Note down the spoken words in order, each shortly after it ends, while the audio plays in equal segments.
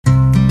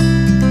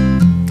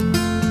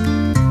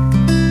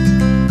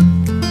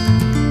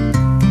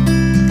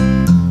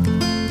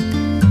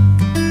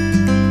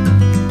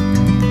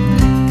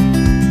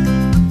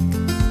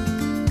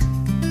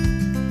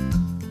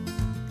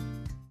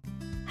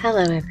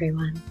Hello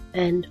everyone,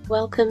 and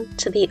welcome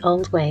to the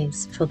Old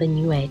Ways for the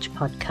New Age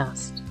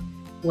podcast,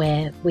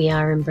 where we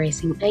are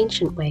embracing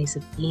ancient ways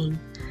of being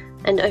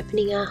and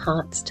opening our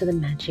hearts to the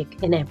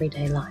magic in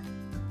everyday life.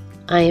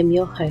 I am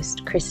your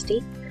host,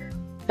 Christy,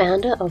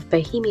 founder of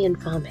Bohemian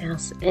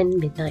Farmhouse and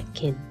Midnight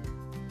Kin.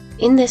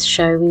 In this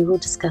show, we will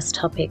discuss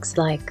topics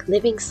like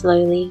living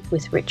slowly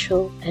with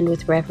ritual and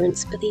with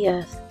reverence for the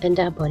earth and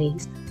our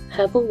bodies,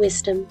 herbal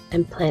wisdom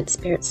and plant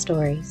spirit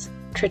stories,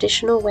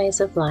 traditional ways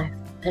of life,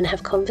 and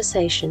have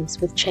conversations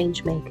with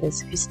change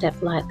makers who step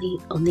lightly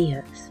on the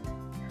earth.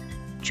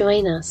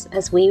 Join us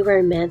as we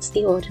romance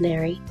the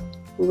ordinary,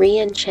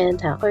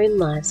 re-enchant our own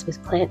lives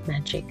with plant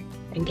magic,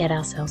 and get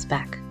ourselves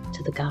back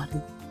to the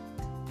garden.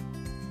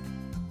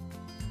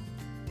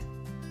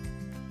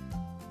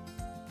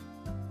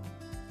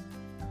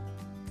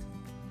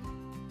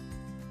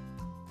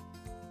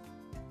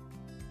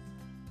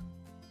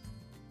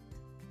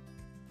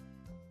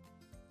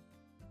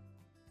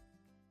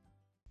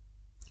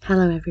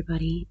 Hello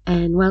everybody,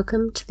 and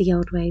welcome to the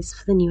Old Ways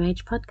for the New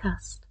Age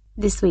podcast.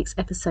 This week's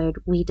episode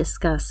we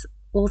discuss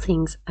all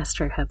things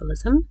Astro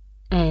Herbalism,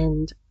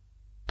 and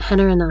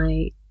Hannah and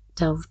I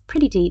delve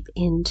pretty deep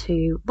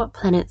into what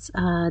planets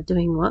are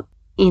doing what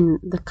in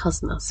the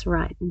cosmos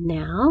right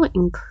now,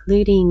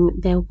 including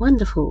their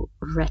wonderful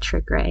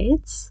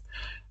retrogrades,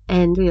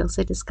 and we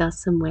also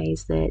discuss some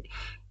ways that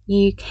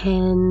you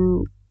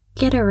can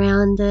get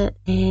around it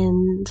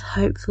and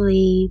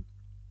hopefully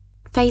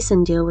face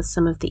and deal with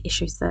some of the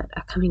issues that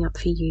are coming up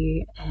for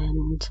you,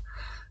 and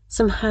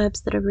some herbs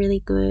that are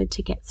really good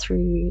to get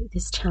through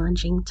this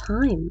challenging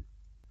time.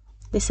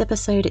 This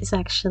episode is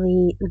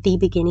actually the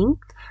beginning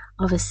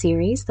of a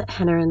series that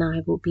Hannah and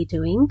I will be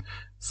doing,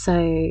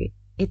 so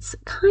it's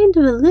kind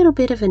of a little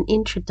bit of an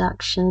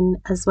introduction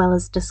as well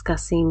as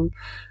discussing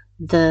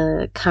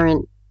the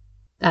current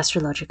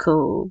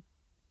astrological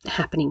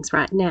happenings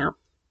right now.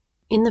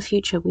 In the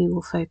future, we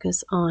will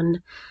focus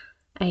on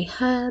a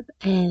herb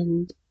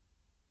and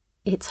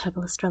its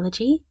herbal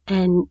astrology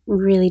and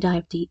really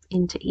dive deep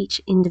into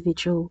each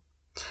individual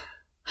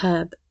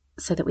herb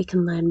so that we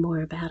can learn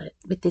more about it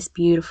with this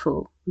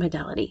beautiful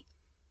modality.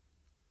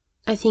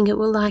 I think it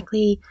will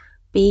likely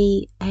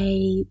be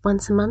a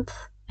once a month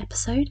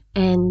episode,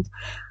 and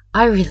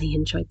I really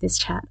enjoyed this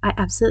chat. I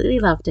absolutely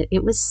loved it.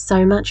 It was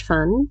so much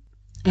fun,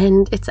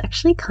 and it's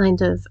actually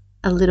kind of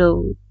a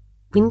little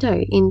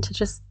window into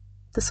just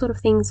the sort of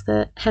things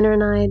that Hannah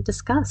and I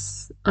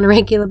discuss on a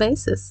regular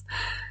basis.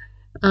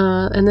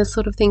 And the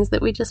sort of things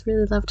that we just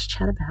really love to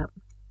chat about.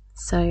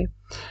 So I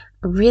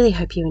really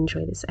hope you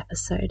enjoy this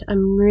episode.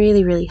 I'm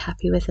really, really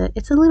happy with it.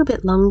 It's a little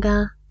bit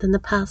longer than the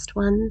past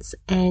ones,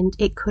 and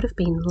it could have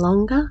been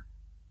longer.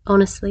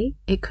 Honestly,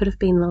 it could have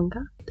been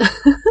longer.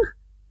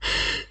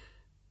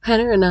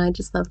 Hannah and I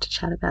just love to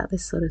chat about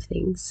this sort of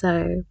thing.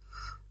 So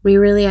we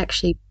really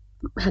actually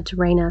had to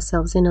rein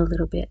ourselves in a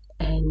little bit,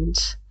 and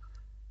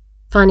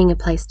finding a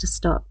place to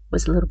stop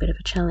was a little bit of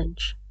a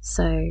challenge.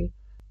 So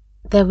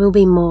there will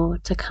be more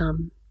to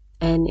come,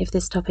 and if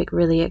this topic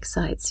really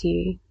excites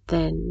you,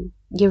 then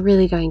you're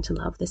really going to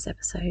love this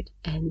episode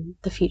and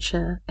the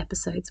future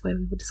episodes where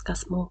we will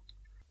discuss more.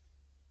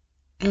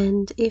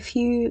 And if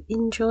you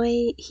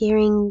enjoy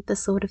hearing the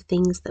sort of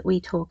things that we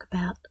talk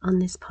about on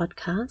this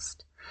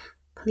podcast,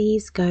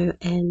 please go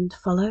and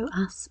follow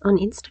us on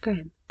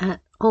Instagram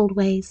at Old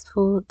Ways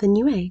for the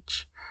New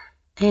Age.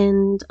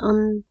 And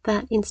on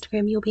that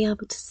Instagram, you'll be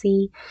able to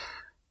see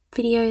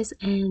videos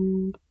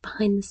and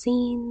behind the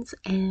scenes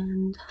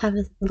and have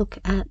a look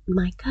at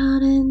my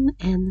garden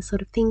and the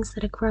sort of things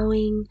that are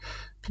growing,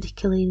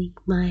 particularly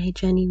my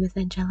journey with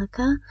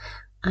Angelica.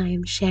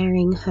 I'm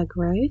sharing her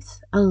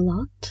growth a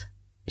lot.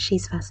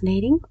 She's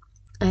fascinating,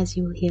 as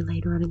you will hear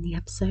later on in the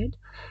episode.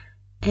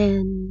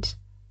 And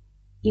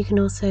you can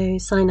also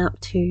sign up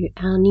to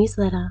our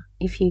newsletter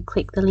if you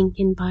click the link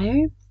in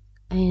bio,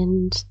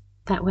 and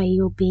that way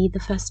you'll be the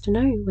first to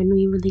know when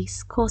we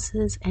release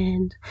courses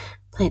and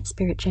plant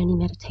spirit journey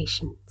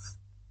meditations.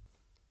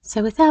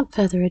 So without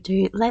further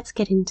ado, let's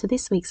get into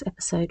this week's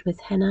episode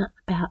with Hannah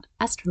about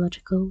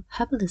astrological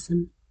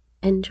herbalism.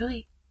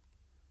 Enjoy.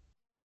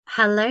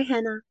 Hello,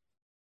 Hannah.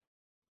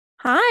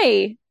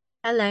 Hi.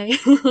 Hello.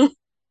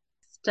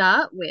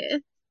 Start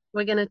with,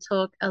 we're going to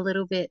talk a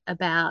little bit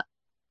about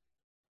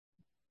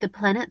the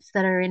planets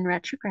that are in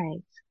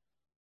retrograde.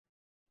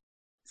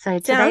 So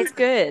Sounds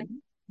good.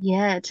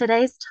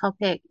 today's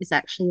topic is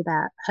actually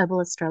about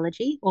herbal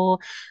astrology, or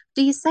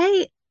do you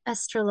say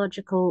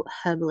astrological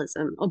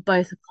herbalism, or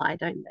both apply,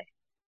 don't they?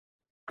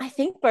 I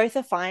think both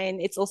are fine.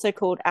 It's also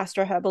called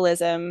Astro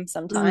Herbalism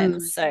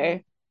sometimes. So,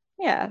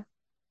 yeah.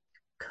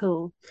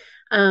 Cool.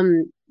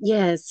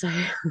 So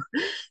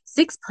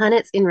 6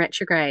 planets in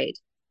retrograde.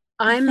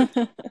 I'm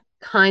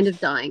kind of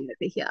dying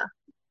over here.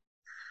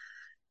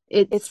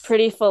 It's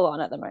pretty full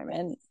on at the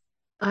moment.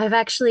 I've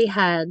actually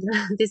had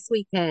this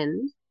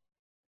weekend,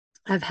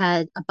 I've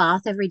had a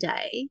bath every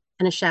day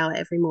and a shower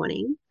every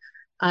morning.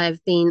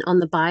 I've been on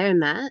the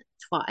biomat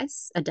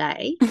twice a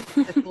day,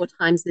 so 4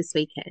 times this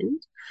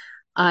weekend.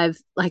 I've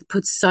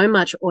put so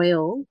much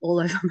oil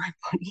all over my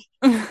body.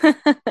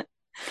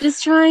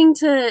 Just trying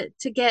to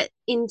get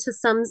into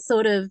some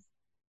sort of,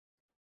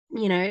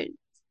 you know,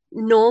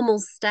 normal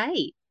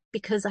state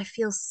because I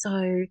feel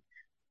so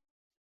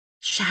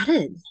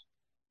shattered.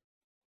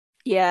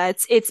 Yeah,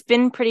 it's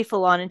been pretty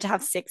full on, and to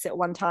have six at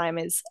one time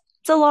is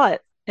it's a lot.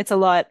 It's a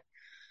lot.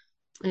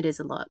 It is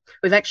a lot.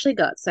 We've actually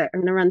got, so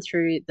I'm going to run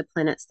through the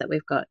planets that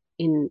we've got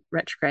in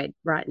retrograde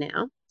right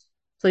now.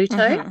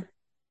 Pluto, Hmm.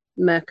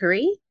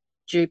 Mercury,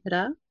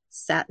 Jupiter,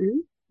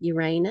 Saturn,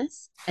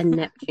 Uranus, and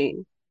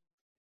Neptune.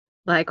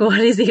 Like, what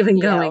is even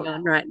Yeah. going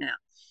on right now?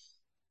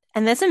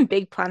 And there's some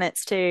big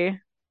planets too.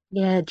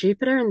 Yeah,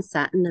 Jupiter and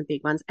Saturn are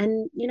big ones.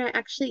 And,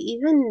 actually,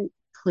 even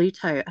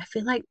Pluto, I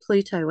feel like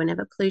Pluto,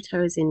 whenever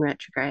Pluto is in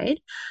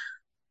retrograde,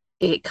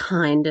 it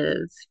kind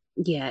of,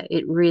 yeah,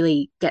 it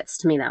really gets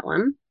to me, that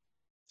one.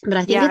 But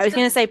I think Yeah, I it's was the,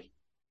 gonna say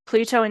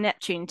Pluto and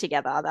Neptune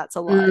together. That's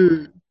a lot.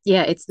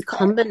 yeah, it's the It's quite.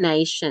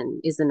 combination,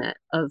 isn't it,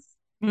 of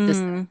the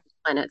Mm.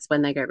 planets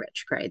when they go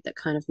retrograde that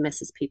kind of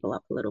messes people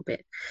up a little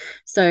bit.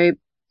 So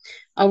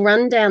I'll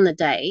run down the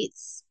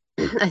dates.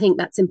 I think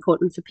that's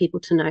important for people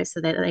to know so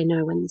that they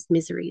know when this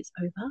misery is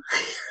over.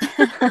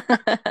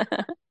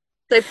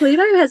 So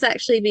Pluto has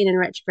actually been in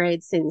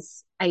retrograde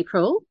since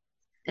April,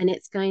 and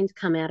it's going to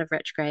come out of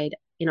retrograde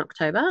in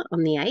October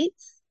on the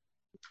 8th.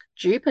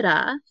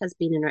 Jupiter has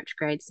been in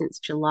retrograde since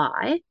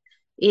July.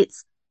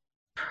 It's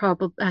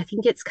probably, I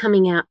think it's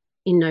coming out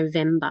in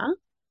November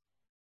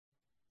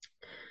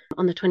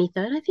on the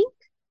 23rd, I think.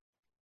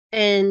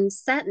 And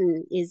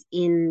Saturn is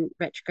in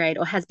retrograde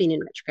or has been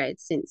in retrograde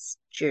since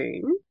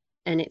June,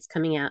 and it's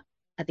coming out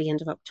at the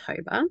end of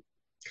October.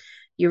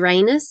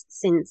 Uranus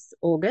since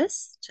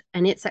August,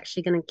 and it's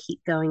actually going to keep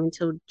going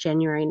until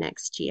January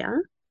next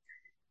year.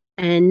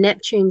 And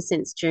Neptune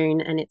since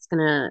June, and it's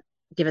going to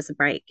give us a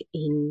break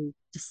in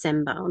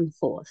December on the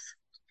 4th,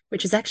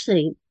 which is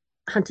actually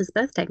Hunter's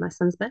birthday, my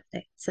son's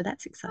birthday. So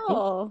that's exciting.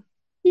 Oh,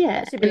 Yeah.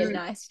 that should be a And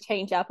nice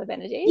change up of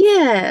energies.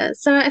 yeah,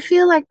 so I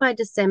feel like by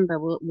December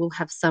we'll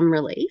have some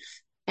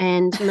relief.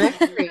 And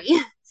Mercury,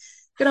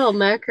 good old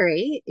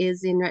Mercury,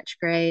 is in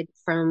retrograde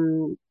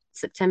from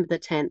September the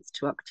 10th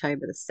to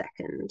October the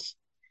 2nd.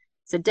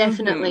 So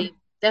Hmm.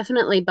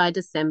 definitely by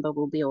December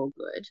we'll be all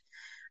good.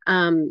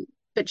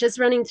 But just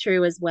running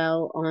through as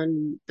well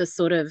on the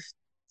sort of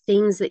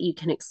things that you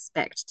can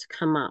expect to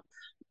come up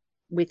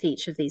with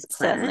each of these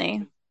planets.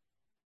 Certainly.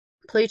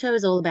 Pluto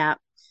is all about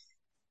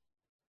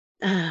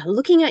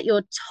looking at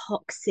your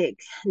toxic,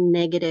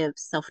 negative,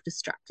 self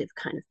destructive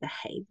kind of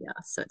behavior.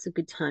 So it's a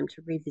good time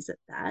to revisit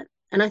that.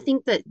 And I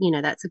think that,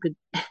 that's a good,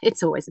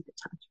 it's always a good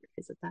time to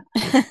revisit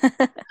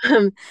that.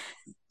 Um,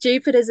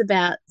 Jupiter's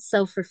about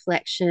self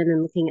reflection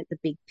and looking at the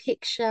big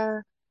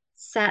picture.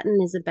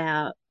 Saturn is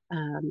about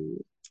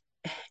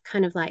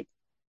kind of like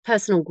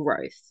personal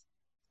growth.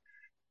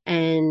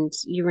 And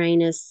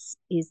Uranus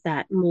is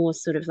that more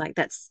sort of like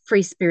that's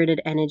free spirited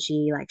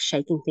energy, like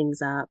shaking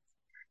things up.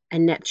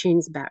 And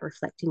Neptune's about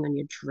reflecting on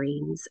your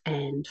dreams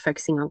and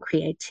focusing on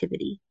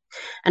creativity.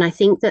 And I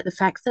think that the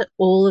fact that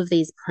all of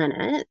these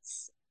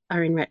planets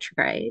are in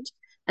retrograde,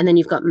 and then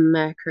you've got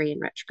Mercury in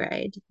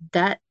retrograde,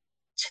 that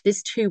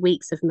this 2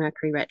 weeks of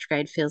Mercury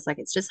retrograde feels like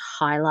it's just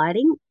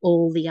highlighting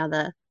all the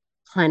other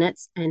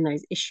planets and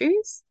those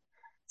issues.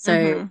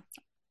 So Hmm.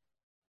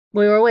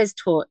 we're always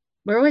taught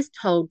we're always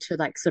told to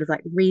like sort of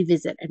like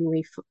revisit and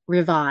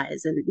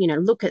revise and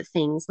look at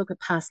things, look at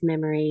past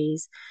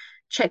memories,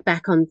 check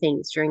back on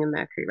things during a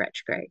Mercury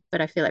retrograde.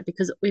 But I feel like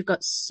because we've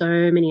got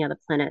so many other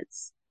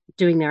planets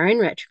doing their own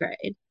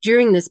retrograde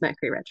during this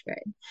Mercury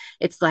retrograde,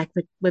 it's like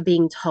we're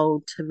being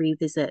told to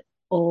revisit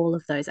all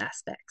of those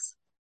aspects,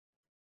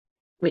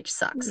 which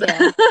sucks.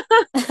 Yeah.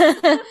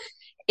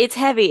 It's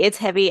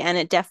heavy, and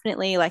it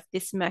definitely, like,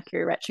 this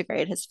Mercury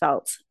retrograde has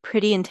felt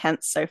pretty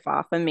intense so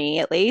far for me,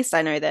 at least.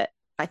 I know that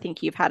I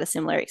think you've had a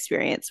similar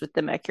experience with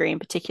the Mercury in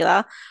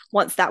particular.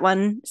 Once that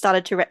one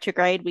started to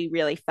retrograde, we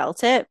really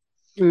felt it.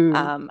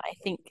 Mm. I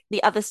think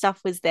the other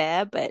stuff was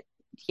there, but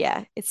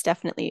yeah, it's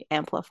definitely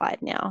amplified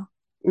now.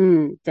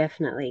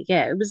 Definitely.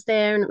 Yeah, it was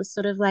there and it was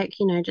sort of like,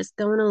 just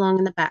going along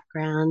in the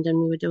background and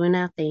we were doing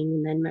our thing.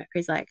 And then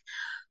Mercury's like,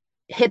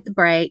 hit the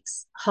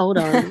brakes, hold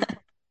on,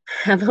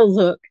 have a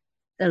look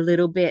a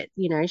little bit,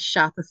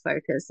 sharper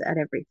focus at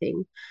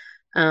everything.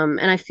 And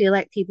I feel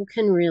like people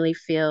can really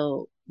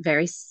feel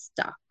very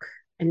stuck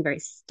and very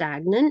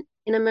stagnant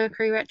in a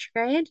Mercury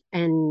retrograde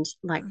and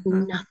like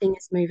Mhm. nothing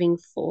is moving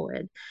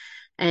forward.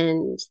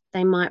 And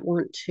they might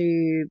want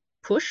to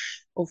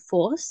push or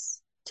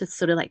force to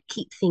sort of like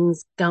keep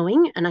things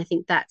going. And I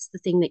think that's the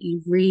thing that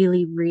you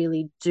really,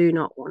 really do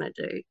not want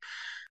to do.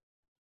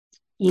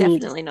 You need to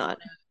Definitely not.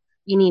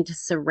 you need to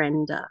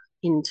surrender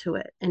into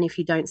it. And if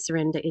you don't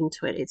surrender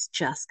into it, it's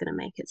just going to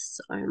make it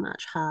so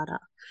much harder.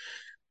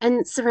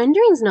 And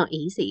surrendering is not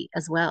easy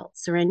as well.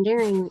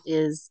 Surrendering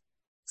is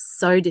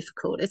so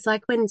difficult. It's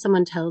like when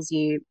someone tells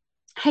you,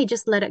 hey,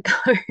 just let it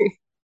go.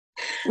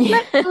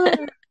 Let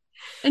go.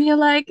 And you're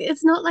like,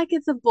 it's not like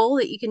it's a ball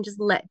that you can just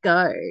let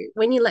go.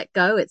 When you let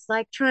go, it's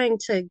like trying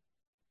to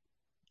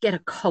get a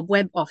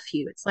cobweb off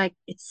you. It's like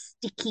it's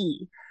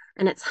sticky.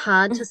 And it's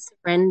hard to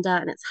surrender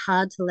and it's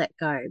hard to let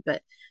go.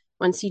 But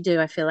once you do,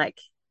 I feel like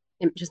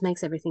it just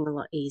makes everything a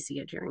lot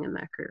easier during a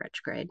Mercury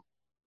retrograde.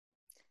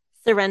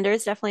 Surrender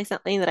is definitely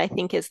something that I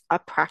think is a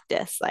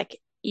practice. Like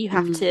you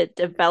have Mm, to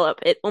develop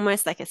it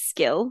almost like a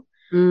skill.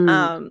 mm.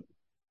 Um,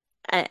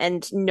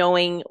 and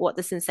knowing what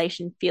the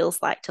sensation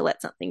feels like to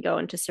let something go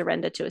and to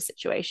surrender to a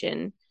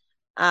situation.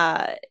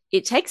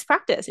 It takes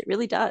practice. It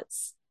really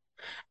does.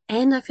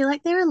 And I feel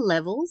like there are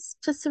levels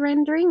to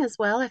surrendering as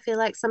well. I feel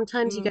like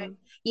sometimes you go, Mm.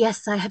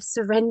 yes, I have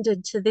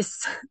surrendered to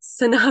this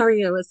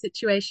scenario or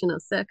situation or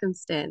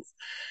circumstance.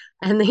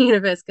 And the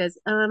universe goes,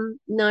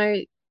 no,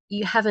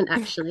 you haven't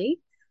actually.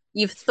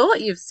 You've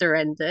thought you've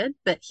surrendered,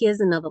 but here's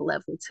another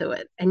level to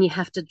it. And you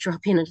have to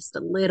drop in just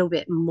a little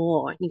bit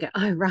more. And you go,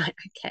 oh, right,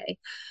 okay.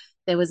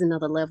 There was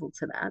another level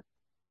to that.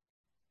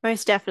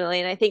 Most definitely.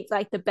 And I think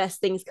like the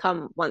best things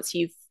come once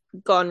you've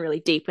gone really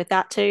deep with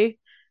that too.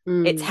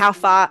 It's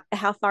Mm.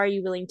 how far are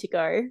you willing to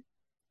go?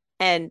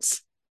 And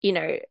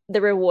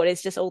the reward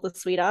is just all the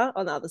sweeter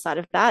on the other side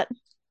of that.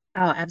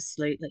 Oh,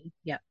 absolutely.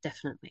 Yep,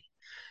 definitely.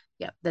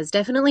 Yep, there's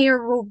definitely a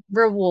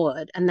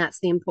reward. And that's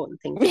the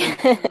important thing to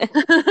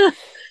remember.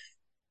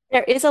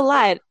 There is a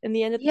light in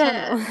the end of the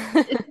Yeah,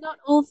 tunnel. it's not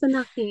all for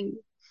nothing.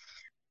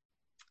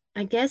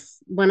 I guess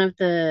one of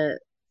the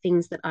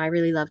things that I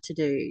really love to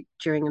do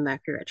during a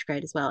Mercury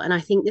retrograde as well, and I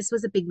think this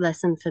was a big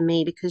lesson for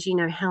me because you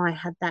know how I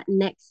had that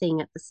neck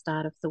thing at the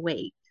start of the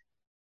week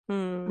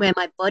Hmm. where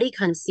my body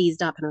kind of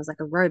seized up and I was like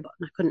a robot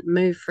and I couldn't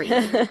move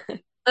freely.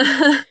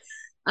 That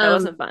um,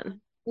 wasn't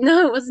fun.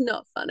 no, it was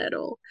not fun at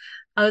all.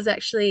 I was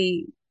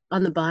actually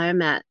on the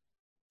biomat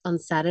on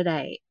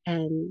Saturday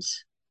and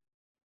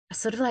I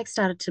sort of like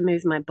started to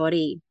move my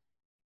body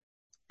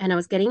and I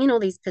was getting in all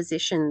these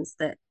positions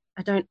that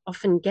I don't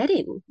often get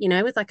in, you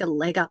know, with like a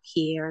leg up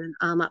here and an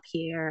arm up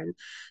here and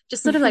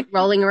just sort of like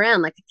rolling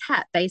around like a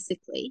cat,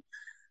 basically.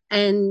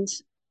 And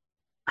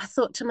I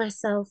thought to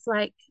myself,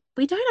 like,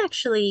 we don't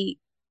actually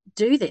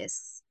do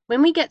this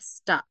when we get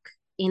stuck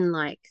in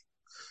like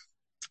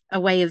a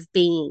way of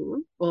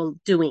being or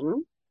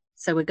doing.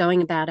 So we're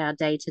going about our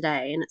day to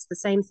day, and it's the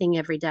same thing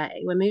every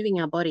day. We're moving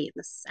our body in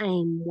the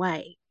same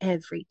way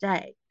every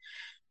day.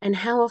 And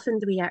how often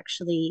do we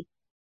actually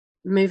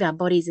move our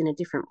bodies in a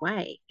different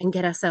way and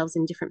get ourselves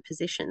in different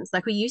positions?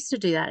 Like we used to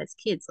do that as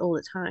kids all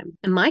the time.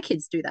 And my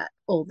kids do that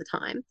all the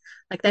time.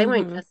 Like they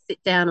won't Hmm. just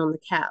sit down on the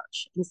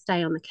couch and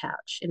stay on the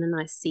couch in a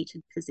nice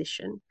seated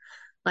position.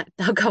 Like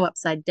they'll go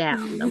upside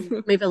down,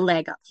 they'll move a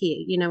leg up here.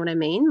 You know what I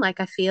mean? Like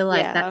I feel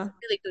like that's Yeah, a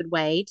really good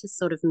way to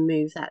sort of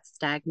move that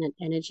stagnant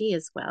energy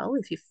as well.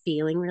 If you're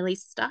feeling really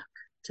stuck,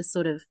 to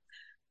sort of for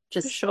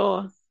just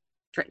sure.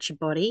 stretch your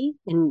body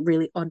in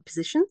really odd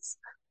positions.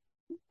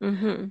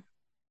 Hmm.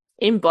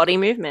 In body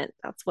movement,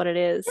 that's what it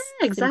is.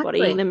 Yeah, It's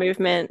embodying exactly. the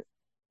movement.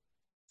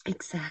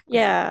 Exactly.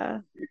 Yeah.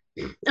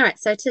 All right,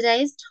 so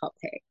today's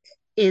topic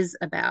is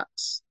about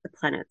the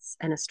planets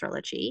and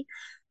astrology,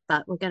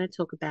 but we're going to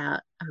talk about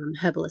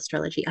herbal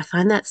astrology. I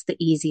find that's the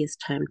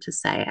easiest term to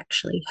say,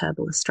 actually,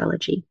 herbal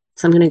astrology.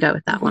 So I'm going to go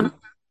with that Hmm. one.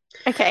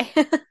 Okay.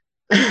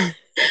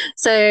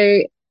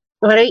 So,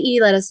 why don't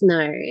you let us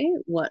know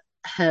what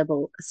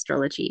herbal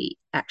astrology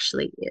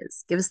actually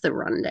is? Give us the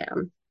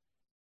rundown.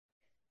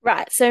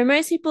 Right. So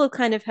most people have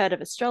kind of heard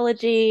of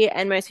astrology,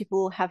 and most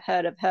people have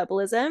heard of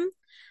herbalism.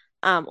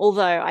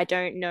 Although I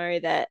don't know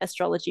that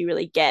astrology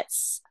really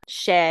gets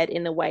shared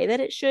in the way that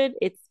it should.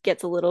 It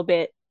gets a little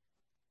bit,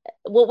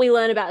 what we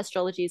learn about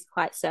astrology is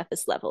quite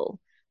surface level,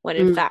 when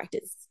in Mm, fact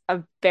it's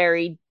a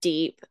very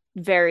deep,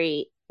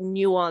 very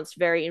nuanced,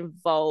 very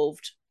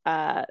involved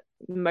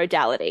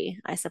modality,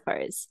 I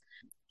suppose.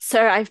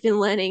 So I've been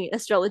learning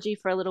astrology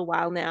for a little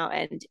while now,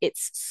 and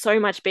it's so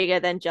much bigger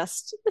than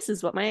just this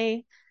is what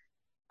my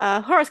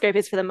horoscope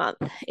is for the month.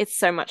 It's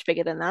so much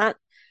bigger than that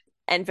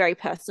and very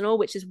personal,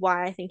 which is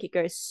why I think it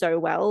goes so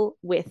well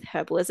with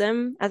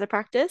herbalism as a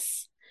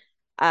practice.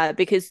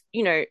 Because,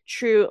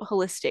 true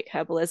holistic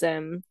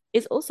herbalism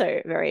is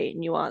also very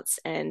nuanced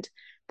and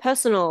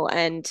personal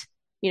and,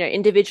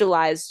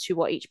 individualized to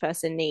what each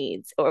person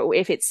needs, or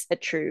if it's a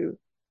true,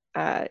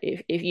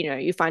 if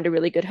you find a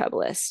really good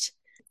herbalist.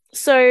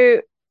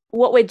 So,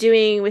 what we're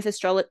doing with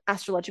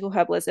astrological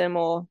herbalism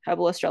or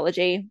herbal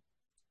astrology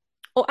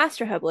or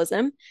astro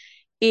herbalism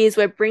is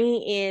we're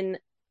bringing in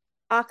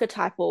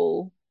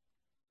archetypal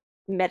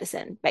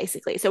medicine,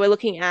 basically. So we're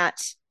looking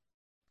at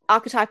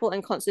archetypal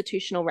and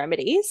constitutional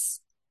remedies,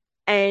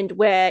 and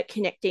we're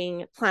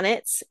connecting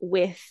planets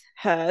with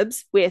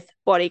herbs, with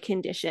body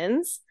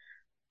conditions,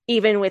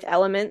 even with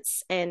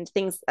elements and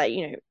things that,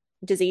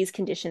 disease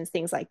conditions,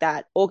 things like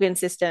that, organ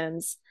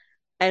systems.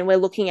 And we're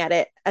looking at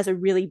it as a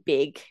really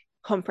big,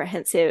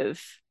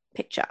 comprehensive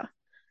picture.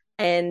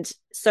 And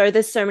so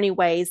there's so many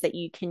ways that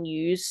you can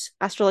use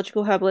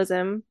astrological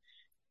herbalism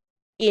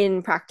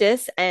in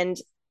practice. And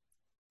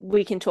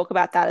we can talk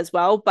about that as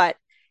well. But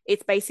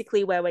it's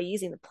basically where we're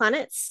using the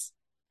planets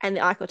and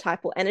the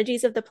archetypal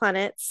energies of the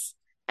planets,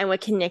 and we're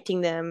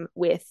connecting them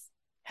with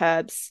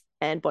herbs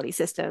and body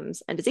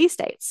systems and disease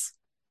states,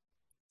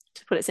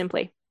 to put it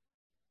simply.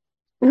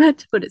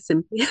 To put it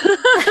simply.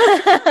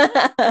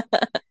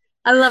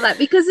 I love that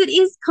because it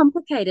is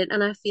complicated.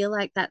 And I feel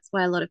like that's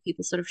why a lot of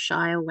people sort of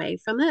shy away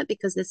from it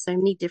because there's so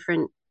many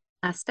different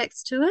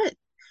aspects to it.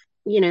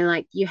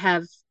 Like you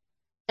have,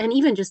 and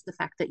even just the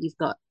fact that you've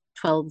got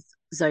 12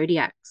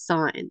 zodiac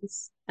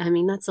signs. I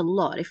mean, that's a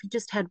lot. If you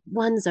just had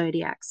one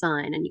zodiac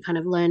sign and you kind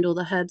of learned all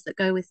the herbs that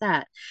go with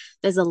that,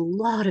 there's a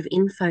lot of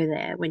info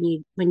there when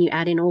you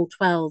add in all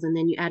 12 and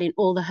then you add in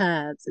all the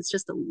herbs. It's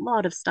just a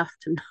lot of stuff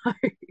to know.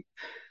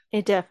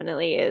 It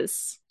definitely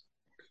is.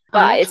 I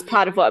But it's actually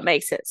part of what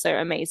makes it so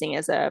amazing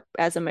as a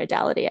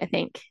modality, I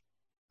think.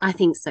 I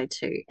think so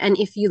too. And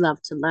if you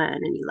love to learn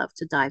and you love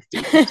to dive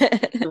deep into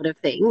this sort of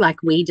thing,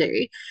 like we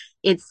do,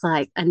 it's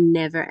like a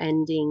never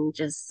ending,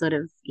 just sort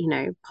of,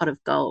 pot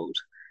of gold.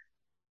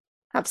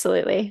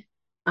 Absolutely.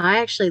 I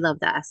actually love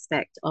the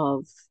aspect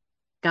of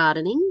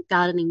gardening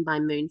by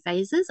moon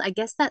phases. I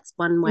guess that's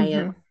one way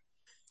of Hmm.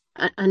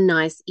 a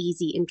nice,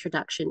 easy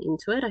introduction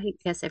into it.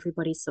 guess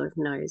everybody sort of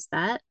knows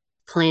that.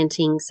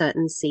 Planting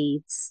certain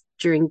seeds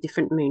during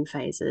different moon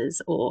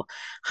phases or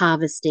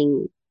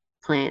harvesting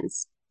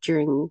plants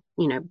during,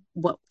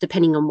 what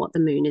depending on what the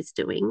moon is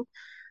doing.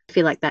 I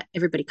feel like that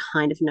everybody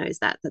kind of knows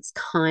that. That's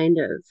kind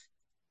of,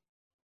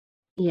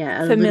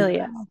 yeah, a little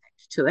Familiar.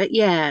 aspect to it.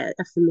 Yeah,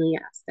 a familiar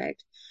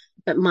aspect.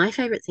 But my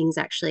favorite thing is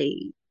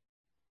actually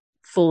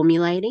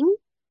formulating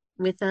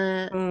with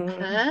a Mm.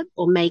 herb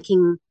or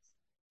making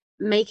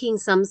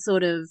some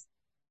sort of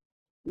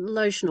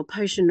lotion or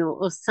potion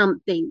or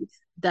something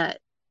that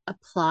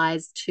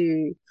applies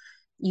to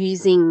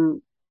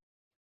using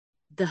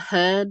the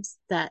herbs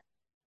that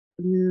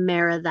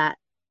mirror that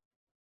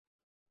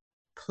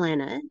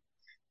planet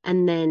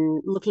and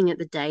then looking at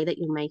the day that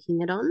you're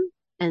making it on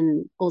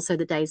and also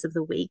the days of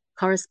the week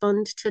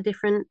correspond to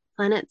different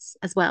planets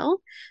as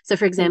well. So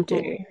for They do.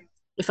 example,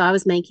 if I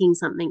was making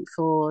something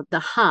for the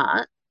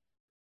heart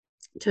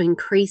to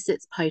increase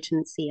its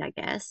potency, I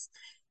guess,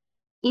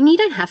 and you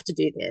don't have to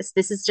do this.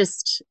 This is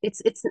just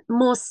it's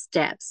more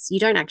steps. You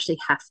don't actually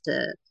have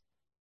to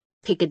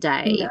pick a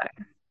No, day,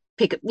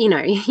 you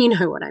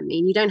know what I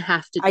mean. You don't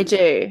have to I do that.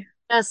 do.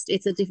 Just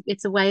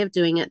it's a way of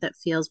doing it that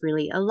feels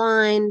really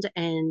aligned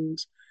and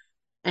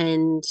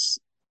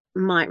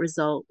might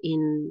result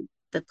in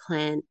the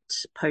plant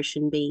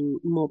potion being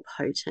more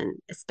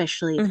potent,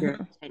 especially if your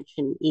Hmm.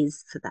 intention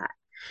is for that.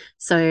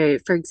 So,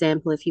 for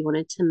example, if you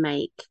wanted to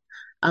make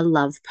a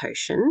love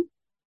potion,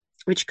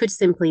 which could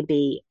simply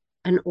be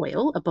an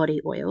oil, a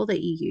body oil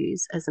that you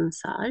use as a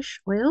massage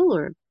oil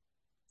or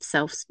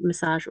self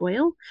massage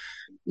oil,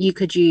 you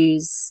could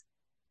use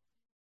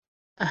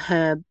a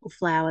herb or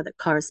flower that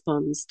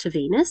corresponds to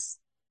Venus,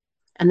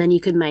 and then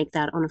you could make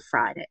that on a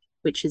Friday,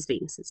 which is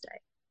Venus's day.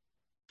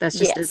 That's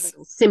just a Yes.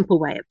 little simple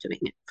way of doing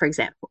it, for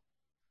example.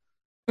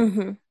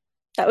 Hmm.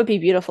 That would be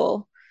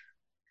beautiful.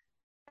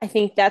 I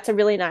think that's a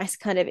really nice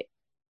kind of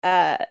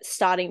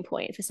starting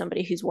point for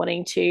somebody who's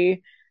wanting to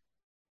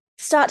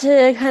start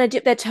to kind of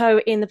dip their toe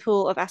in the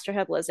pool of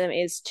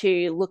astroherbalism is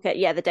to look at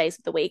the days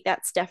of the week.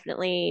 That's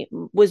definitely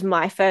was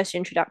my first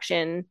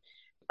introduction.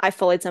 I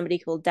followed somebody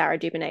called Dara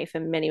Dubonnet for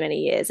many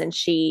years, and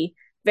she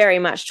very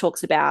much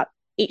talks about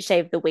each day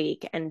of the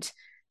week, and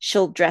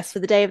she'll dress for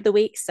the day of the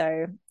week.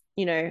 So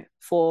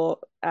for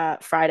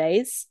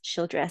Fridays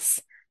she'll dress,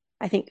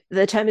 I think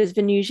the term is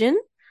Venusian.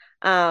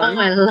 Oh, um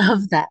I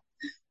love that.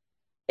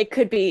 it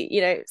could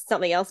be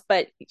something else,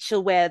 but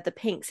she'll wear the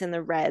pinks and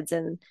the reds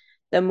and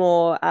the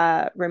more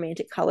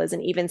romantic colors,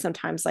 and even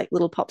sometimes like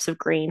little pops of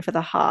green for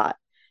the heart.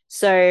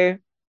 So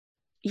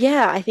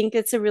yeah, I think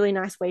it's a really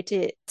nice way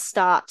to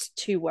start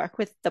to work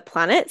with the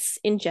planets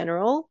in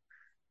general.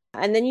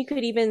 And then you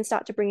could even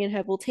start to bring in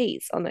herbal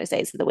teas on those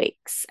days of the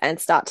weeks and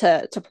start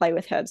to play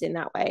with herbs in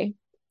that way,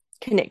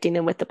 connecting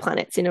them with the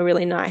planets in a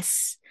really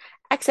nice,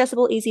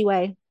 accessible, easy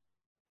way.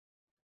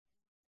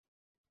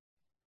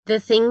 The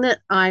thing that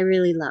I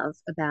really love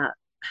about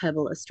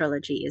herbal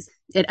astrology is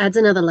it adds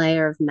another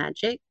layer of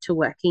magic to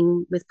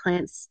working with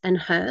plants and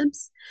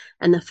herbs.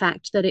 And the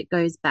fact that it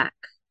goes back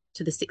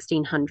to the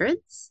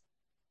 1600s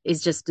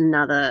is just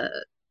another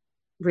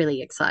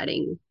really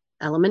exciting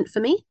element for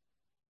me.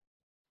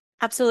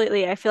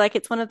 Absolutely. I feel like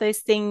it's one of those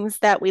things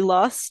that we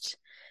lost.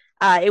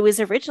 It was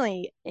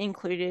originally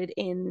included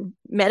in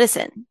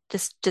medicine,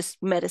 just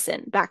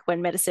medicine, back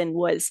when medicine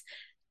was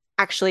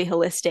actually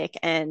holistic,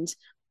 and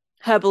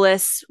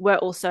herbalists were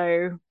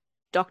also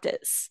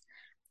doctors.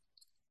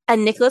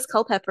 And Nicholas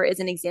Culpeper is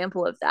an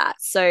example of that.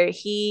 So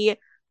he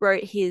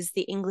wrote his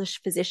The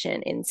English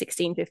Physician in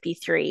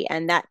 1653,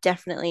 and that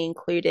definitely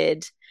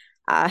included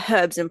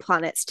herbs and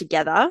planets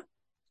together.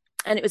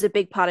 And it was a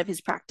big part of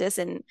his practice.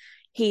 And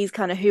he's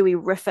kind of who we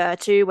refer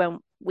to when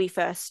we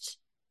first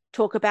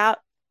talk about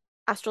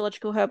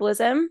astrological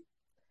herbalism,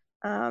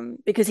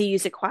 because he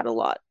used it quite a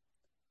lot.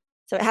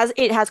 So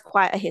it has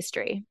quite a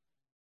history.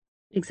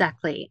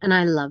 Exactly. And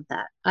I love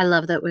that. I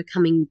love that we're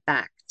coming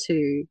back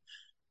to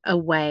a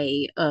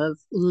way of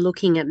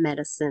looking at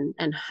medicine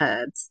and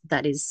herbs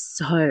that is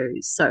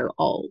so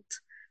old.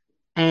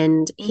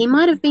 And he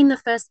might Mm-hmm. have been the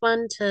first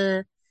one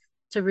to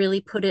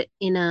really put it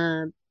in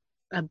a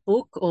a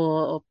book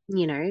or,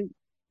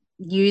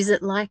 use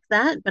it like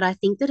that. But I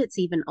think that it's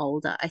even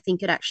older. I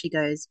think it actually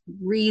goes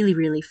really,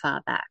 really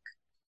far back.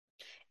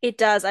 It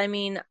does. I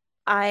mean,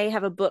 I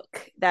have a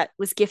book that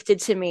was gifted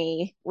to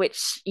me,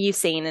 which you've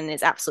seen and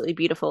is absolutely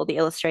beautiful, The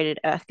Illustrated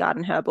Earth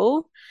Garden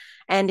Herbal.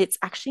 And it's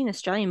actually an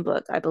Australian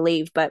book, I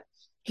believe, but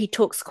he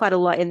talks quite a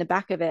lot in the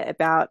back of it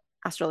about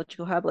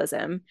astrological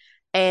herbalism.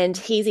 And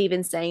he's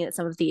even saying that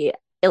some of the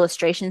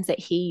illustrations that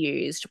he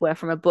used were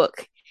from a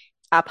book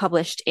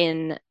published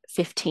in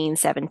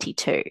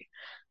 1572.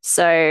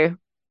 So,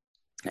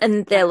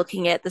 and they're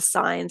looking at the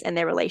signs and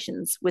their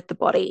relations with the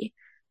body.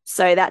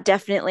 So that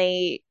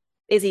definitely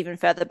is even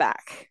further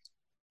back.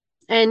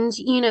 And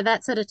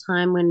that's at a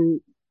time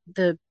when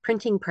the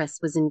printing press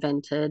was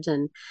invented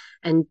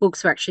and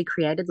books were actually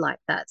created like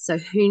that. So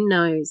who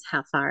knows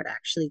how far it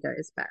actually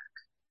goes back.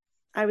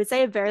 I would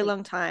say a very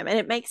long time. And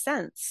it makes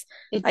sense.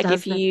 It Like does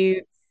if make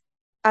you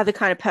are the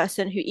kind of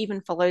person who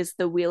even follows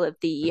the wheel of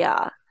the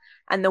year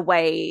and the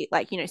way,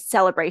 like,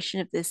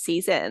 celebration of the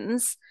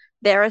seasons,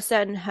 there are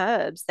certain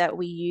herbs that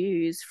we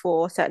use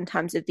for certain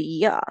times of the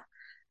year.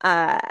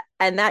 Uh,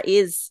 and that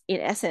is, in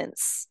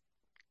essence,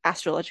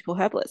 astrological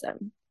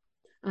herbalism.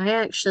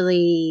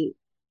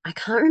 I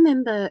can't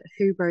remember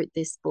who wrote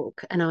this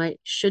book, and I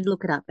should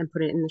look it up and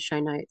put it in the show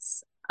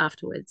notes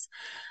afterwards,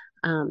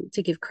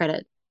 to give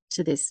credit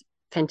to this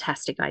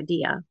fantastic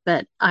idea.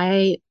 But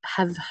I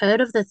have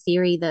heard of the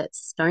theory that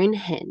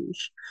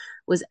Stonehenge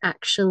was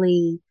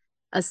actually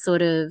a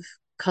sort of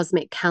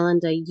cosmic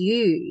calendar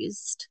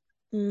used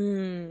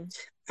Mm,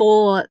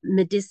 for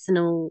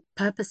medicinal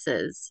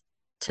purposes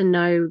to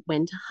know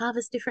when to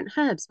harvest different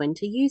herbs, when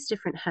to use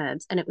different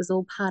herbs. And it was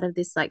all part of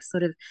this, like,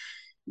 sort of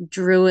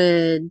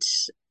druid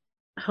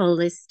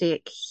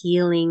holistic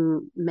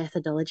healing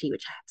methodology,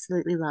 which I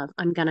absolutely love.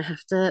 I'm gonna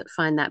have to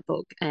find that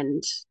book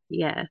and,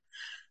 yeah,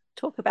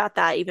 talk about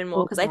that even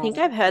more talk because I about think it,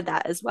 I've heard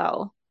that as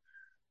well.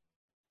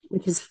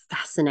 which is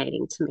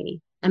fascinating to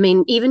me. I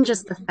mean, even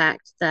just the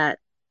fact that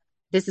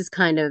this is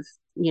kind of,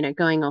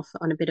 going off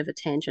on a bit of a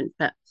tangent,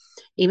 but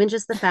even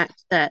just the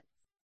fact that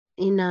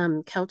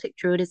in Celtic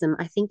Druidism,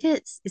 I think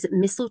is it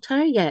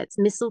mistletoe? Yeah, it's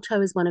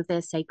mistletoe is one of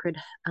their sacred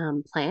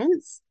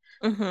plants.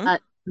 Mm-hmm.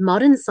 But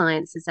modern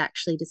science is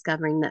actually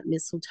discovering that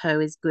mistletoe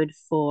is good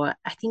for,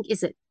 I think,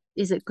 is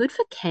it good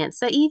for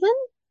cancer even?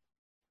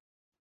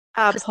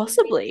 For some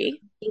reason,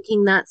 Possibly. I'm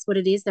thinking that's what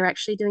it is. They're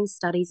actually doing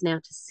studies now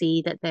to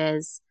see that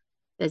there's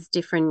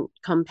different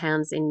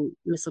compounds in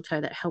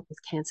mistletoe that help with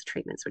cancer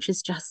treatments, which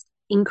is just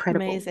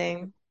incredible.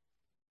 Amazing.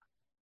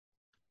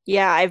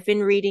 Yeah, I've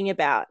been reading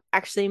about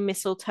actually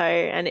mistletoe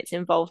and its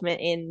involvement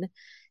in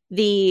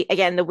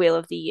again, the wheel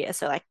of the year.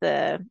 So like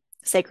the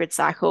sacred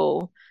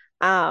cycle.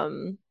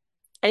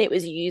 And it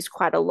was used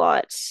quite a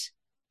lot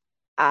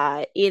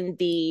in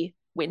the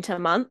winter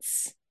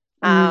months.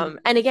 And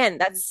Mm, again,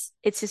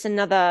 it's just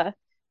another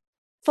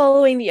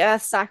following the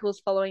Earth cycles,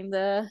 following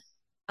the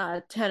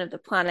turn of the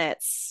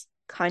planets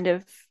kind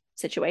of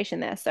situation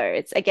there. So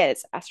it's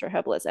Astro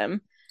Herbalism.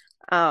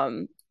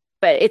 Um,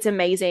 but it's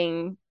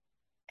amazing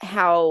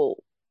how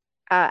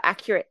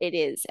accurate it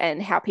is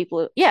and how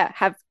people, yeah,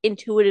 have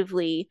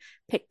intuitively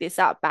picked this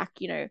up back,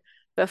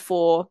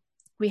 before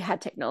we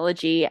had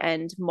technology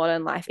and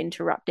modern life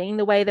interrupting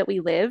the way that we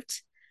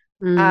lived.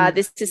 mm,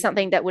 This is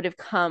something that would have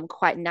come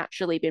quite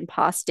naturally, been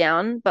passed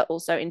down, but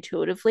also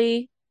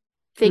intuitively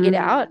figured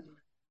out. mm,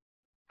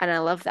 And I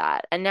love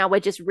that. And now we're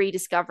just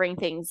rediscovering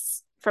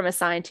things from a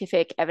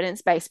scientific,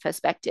 evidence based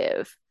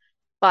perspective.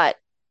 But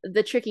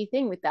the tricky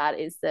thing with that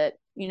is that,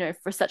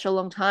 for such a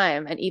long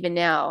time, and even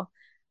now,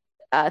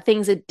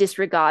 things are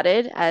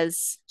disregarded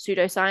as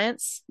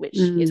pseudoscience,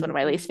 which is one mm, of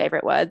my least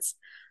favorite words.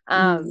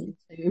 me Um,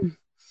 too.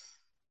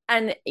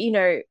 and,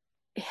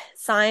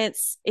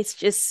 science, it's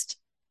just,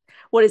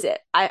 what is it?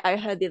 I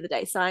heard the other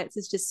day, science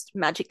is just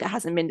magic that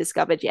hasn't been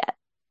discovered yet.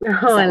 Oh,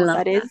 Is I that what love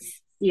that that.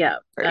 is? Yeah,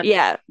 Or, that's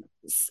yeah.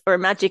 Or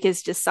magic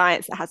is just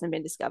science that hasn't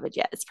been discovered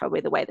yet. It's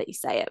probably the way that you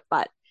say it.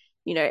 But,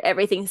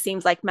 everything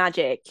seems like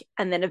magic.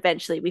 And then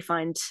eventually we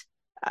find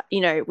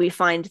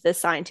the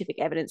scientific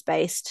evidence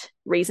based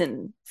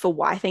reason for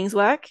why things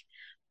work.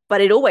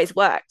 But it always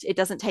worked. It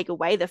doesn't take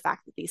away the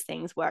fact that these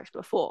things worked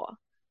before.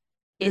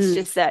 It's mm,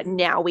 just that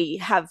now we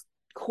have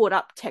caught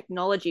up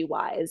technology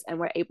wise and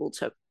we're able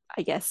to,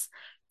 I guess,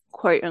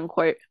 quote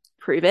unquote,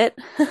 prove it.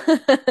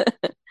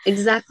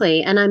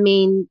 exactly. And I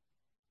mean,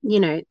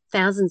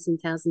 thousands and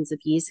thousands of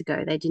years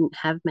ago, they didn't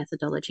have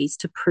methodologies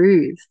to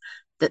prove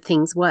that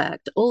things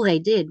worked. All they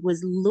did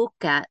was look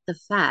at the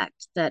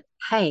fact that,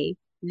 hey,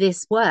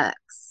 this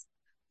works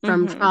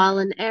from Mm-hmm. trial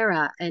and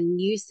error and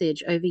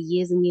usage over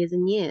years and years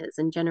and years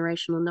and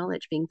generational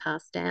knowledge being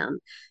passed down.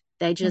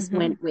 They just Mm-hmm.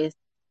 went with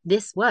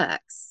this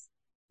works.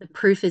 The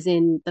proof is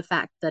in the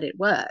fact that it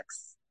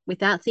works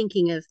without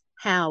thinking of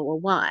how or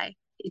why.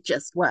 It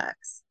just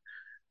works.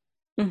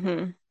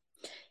 Mm-hmm.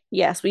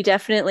 Yes, we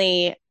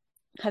definitely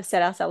have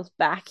set ourselves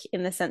back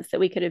in the sense that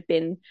we could have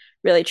been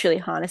really truly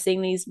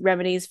harnessing these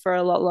remedies for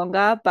a lot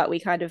longer, but we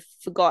kind of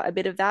forgot a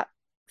bit of that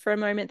for a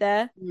moment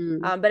there. Mm,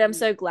 But I'm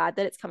so glad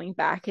that it's coming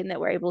back and that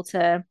we're able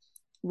to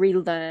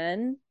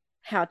relearn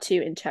how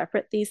to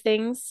interpret these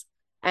things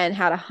and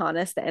how to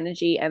harness the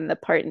energy and the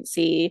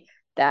potency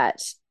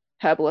that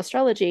herbal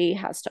astrology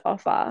has to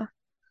offer.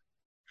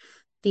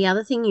 The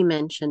other thing you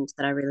mentioned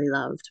that I really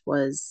loved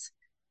was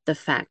the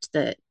fact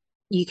that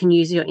you can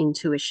use your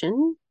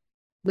intuition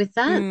with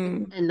that,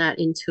 Mm. and that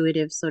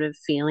intuitive sort of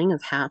feeling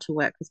of how to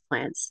work with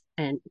plants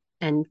and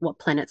what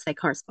planets they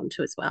correspond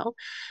to as well.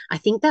 I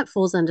think that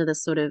falls under the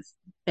sort of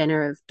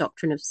banner of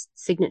doctrine of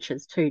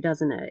signatures too,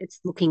 doesn't it? It's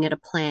looking at a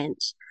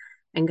plant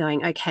and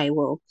going, okay,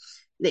 well,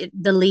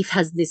 the leaf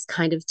has this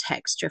kind of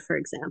texture, for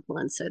example,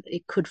 and so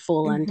it could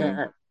fall Mm-hmm.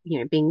 under,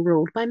 being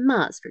ruled by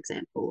Mars, for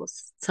example, or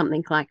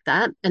something like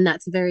that. And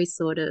that's very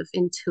sort of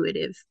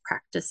intuitive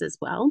practice as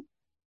well.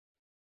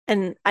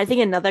 And I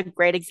think another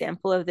great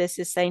example of this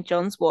is St.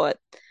 John's wort.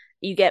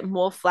 You get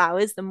more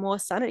flowers, the more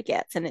sun it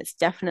gets, and it's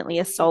definitely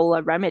a Mm,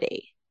 solar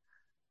remedy.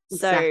 So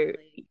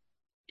exactly.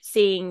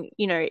 seeing,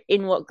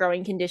 in what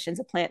growing conditions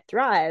a plant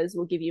thrives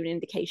will give you an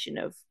indication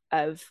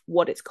of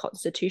what its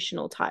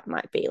constitutional type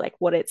might be, like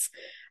what its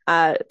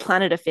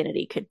planet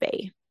affinity could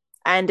be,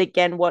 and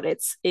again, what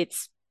its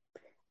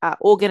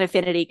organ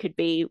affinity could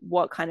be,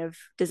 what kind of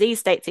disease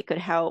states it could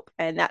help,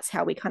 and that's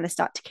how we kind of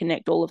start to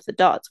connect all of the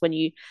dots when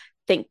you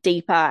think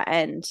deeper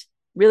and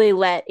really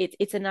let it.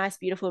 It's a nice,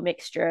 beautiful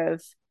mixture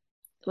of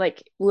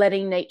like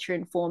letting nature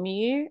inform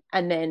you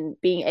and then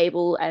being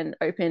able and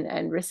open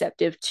and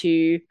receptive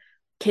to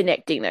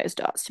connecting those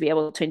dots to be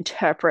able to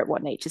interpret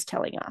what nature's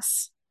telling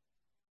us.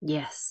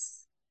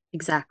 Yes,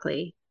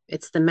 exactly.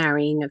 It's the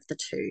marrying of the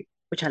two,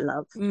 which I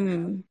love.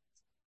 Mm.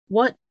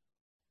 What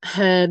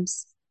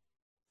herbs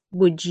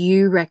would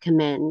you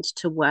recommend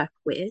to work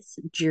with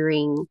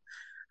during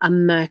a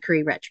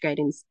Mercury retrograde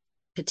in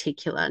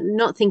particular?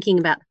 Not thinking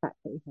about the fact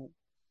that we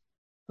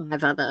have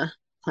five other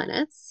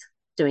planets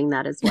doing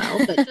that as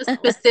well, but just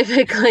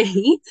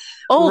specifically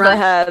All the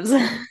right herbs.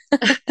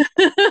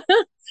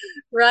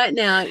 right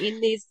now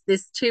in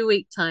this 2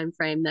 week time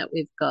frame that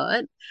we've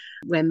got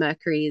where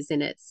Mercury is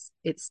in its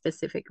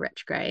specific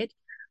retrograde.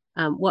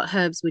 What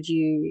herbs would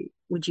you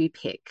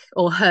pick,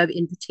 or herb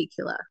in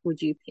particular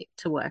would you pick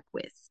to work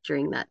with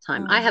during that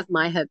time? I Mm. have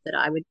my herb that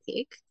I would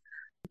pick,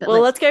 but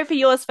Well, let's let's go for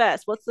yours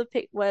first. What's the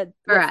pick word?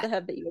 all What's right. the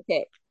herb that you would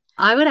pick?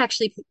 I would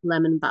actually pick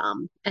lemon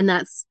balm, and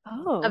that's a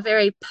Oh.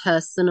 very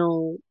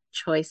personal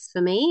choice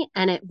for me.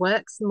 And it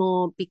works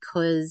more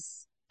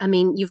because, I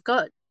mean, you've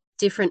got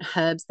different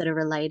herbs that are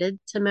related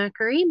to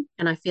Mercury,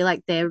 and I feel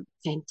like they're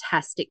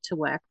fantastic to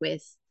work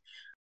with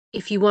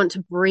if you want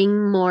to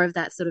bring more of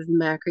that sort of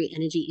Mercury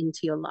energy into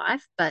your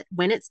life. But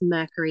when it's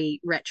Mercury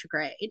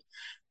retrograde,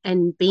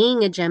 and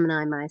being a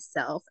Gemini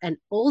myself, and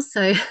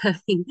also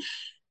having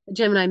a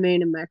Gemini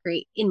moon and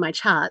Mercury in my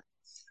chart,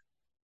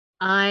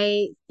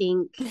 I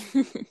think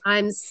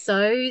I'm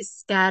so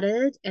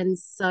scattered, and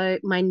so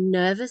my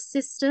nervous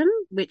system,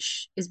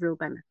 which is ruled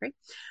by Mercury,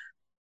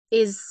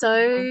 is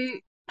so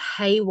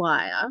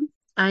haywire.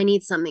 I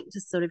need something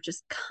to sort of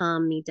just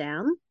calm me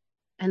down.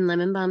 And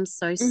lemon balm's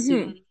so Mm-hmm.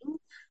 soothing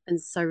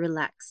and so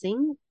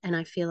relaxing. And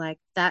I feel like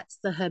that's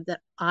the herb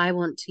that I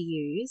want to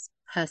use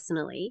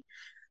personally,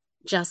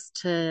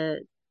 just to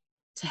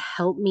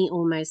help me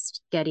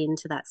almost get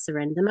into that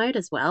surrender mode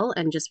as well,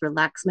 and just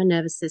relax my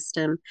nervous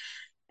system,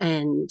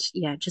 and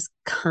yeah, just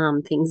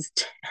calm things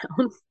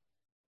down.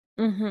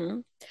 Mm-hmm.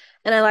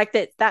 And I like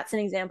that that's an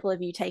example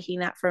of you taking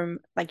that from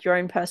like your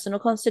own personal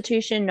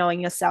constitution,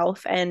 knowing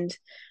yourself and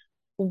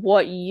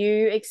what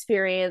you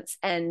experience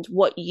and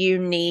what you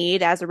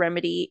need as a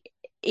remedy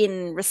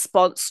in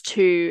response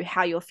to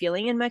how you're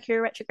feeling in Mercury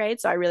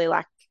retrograde. So I really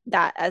like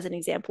that as an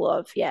example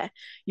of, yeah,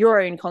 your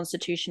own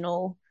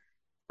constitutional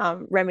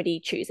remedy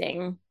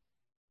choosing.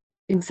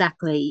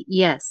 Exactly.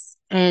 Yes.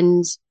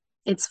 And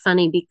it's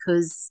funny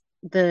because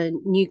the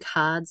new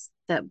cards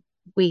that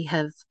we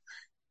have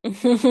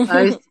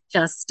both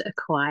just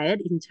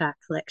acquired into our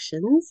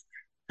collections.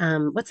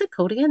 What's it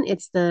called again?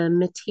 It's the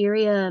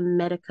Materia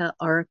Medica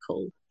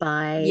Oracle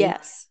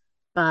Yes.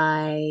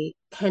 by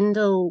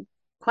Kendall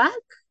Quack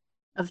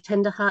of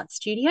Tender Heart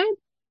Studio.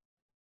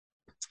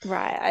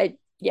 Right.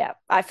 Yeah,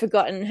 I've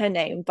forgotten her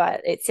name,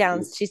 but it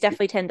sounds she's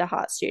definitely Tender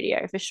Heart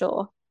Studio for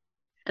sure.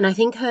 And I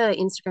think her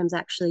Instagram's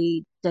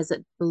actually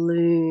Desert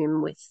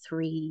Bloom with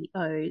three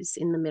O's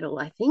in the middle,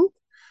 I think.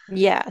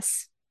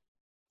 Yes.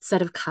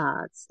 Set of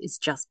cards is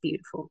just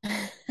beautiful.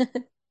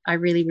 I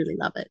really, really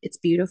love it. It's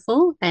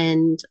beautiful,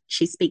 and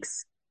she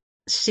speaks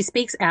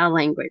our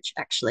language,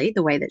 actually,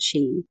 the way that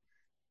she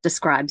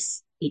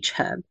describes each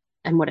herb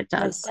and what it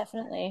Most does.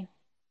 definitely.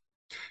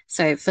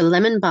 So for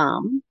lemon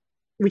balm,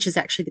 which is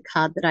actually the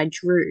card that I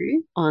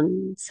drew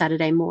on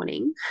Saturday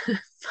morning,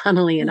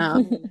 funnily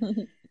enough,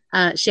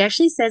 she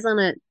actually says on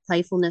it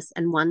playfulness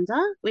and wonder,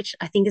 which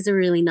I think is a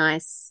really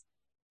nice.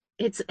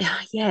 It's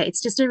yeah,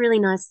 it's just a really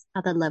nice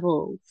other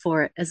level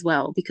for it as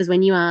well, because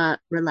when you are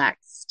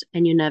relaxed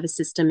and your nervous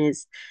system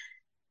is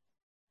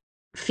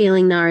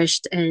feeling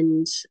nourished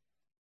and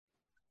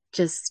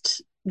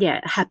just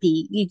yeah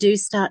happy, you do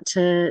start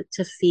to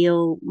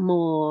feel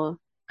more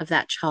of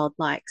that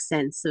childlike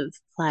sense of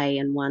play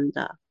and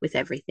wonder with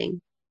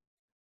everything.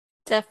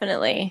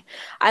 Definitely.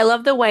 I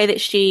love the way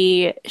that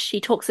she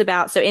talks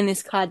about, so in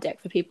this card deck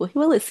for people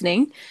who are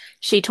listening,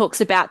 she talks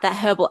about the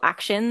herbal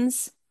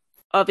actions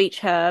of each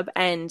herb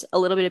and a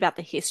little bit about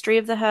the history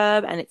of the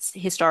herb and its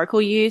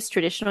historical use,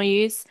 traditional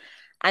use,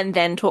 and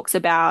then talks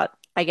about,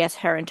 I guess,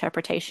 her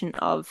interpretation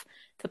of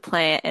the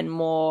plant and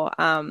more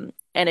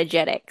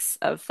energetics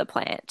of the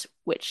plant,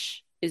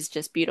 which is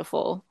just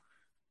beautiful.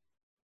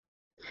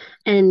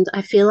 And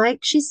I feel like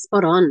she's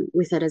spot on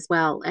with it as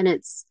well. And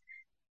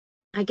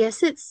I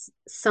guess it's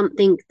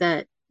something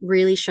that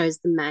really shows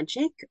the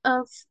magic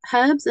of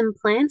herbs and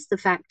plants, the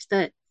fact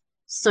that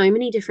so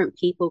many different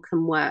people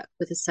can work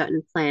with a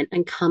certain plant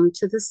and come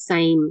to the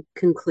same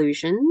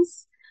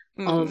conclusions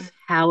Mm. of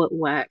how it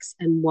works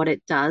and what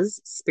it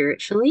does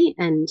spiritually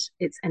and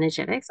its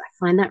energetics. I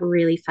find that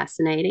really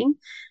fascinating.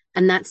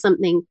 And that's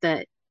something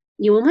that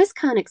you almost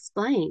can't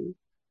explain.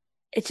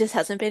 It just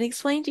hasn't been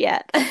explained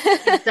yet.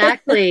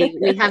 Exactly.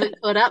 We haven't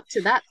caught up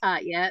to that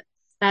part yet.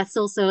 That's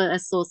also a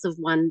source of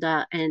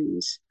wonder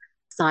and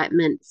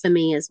excitement for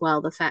me as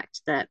well. The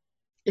fact that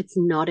it's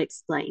not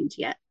explained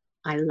yet.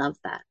 I love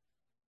that.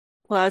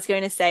 Well, I was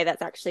going to say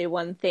that's actually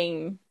one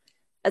thing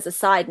as a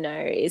side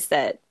note is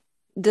that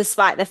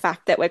despite the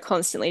fact that we're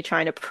constantly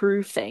trying to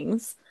prove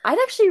things, I'd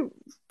actually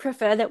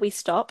prefer that we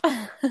stop or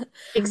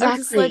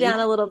to slow Exactly. down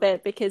a little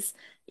bit because,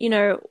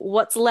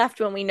 what's left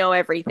when we know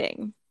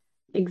everything?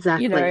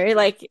 Exactly.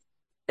 Like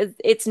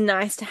it's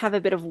nice to have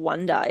a bit of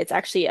wonder. It's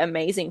actually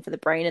amazing for the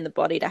brain and the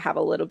body to have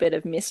a little bit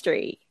of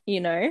mystery?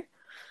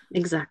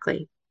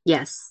 Exactly.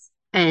 Yes.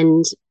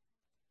 And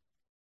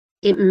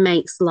it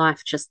makes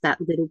life just that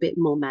little bit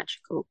more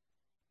magical.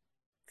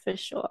 For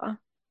sure.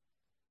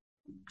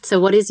 So,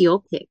 what is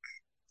your pick?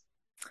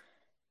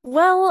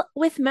 Well,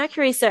 with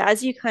Mercury, so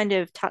as you kind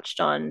of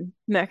touched on,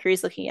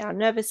 Mercury's looking at our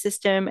nervous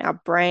system, our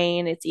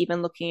brain, it's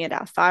even looking at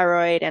our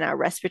thyroid and our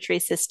respiratory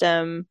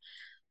system,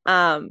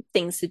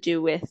 things to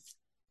do with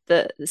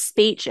the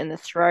speech and the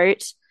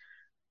throat.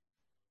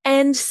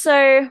 And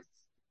so,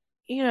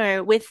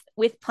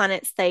 with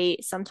planets, they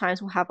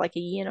sometimes will have like a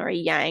yin or a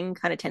yang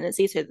kind of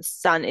tendency. So the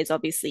sun is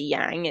obviously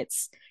yang.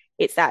 It's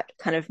that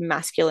kind of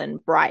masculine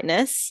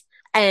brightness.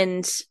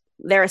 And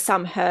there are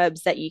some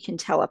herbs that you can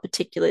tell are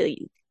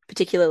particularly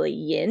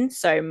yin.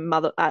 So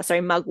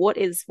mugwort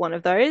is one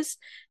of those,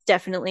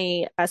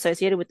 definitely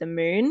associated with the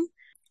moon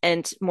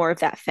and more of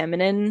that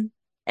feminine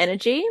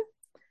energy.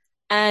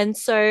 And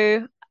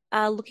so,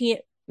 looking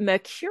at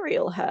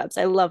mercurial herbs,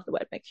 I love the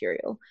word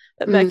mercurial,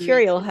 but Me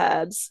mercurial too.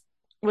 herbs,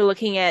 we're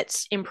looking at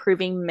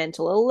improving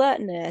mental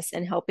alertness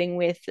and helping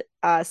with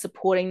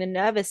supporting the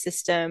nervous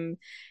system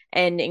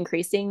and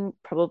increasing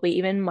probably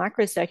even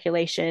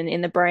microcirculation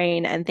in the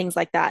brain and things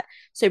like that.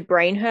 So,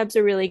 brain herbs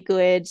are really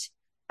good.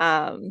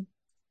 Um,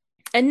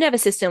 and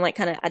nervous system, like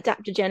kind of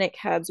adaptogenic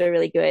herbs, are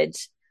really good.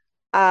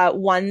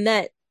 One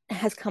that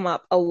has come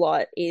up a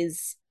lot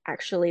is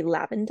actually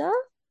lavender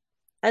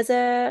as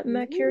a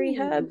mercury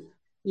herb, Ooh,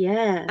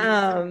 yeah.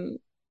 um,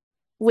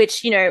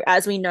 which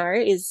as we know,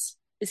 is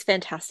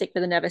fantastic for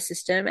the nervous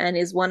system and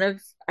is one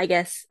of, I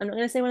guess, I'm not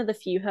going to say one of the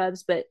few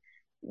herbs, but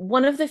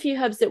one of the few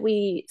herbs that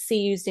we see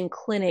used in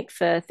clinic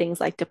for things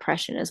like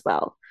depression as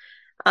well.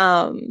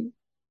 Um,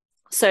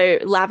 so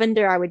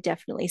lavender, I would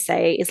definitely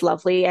say, is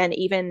lovely, and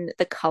even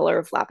the color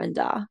of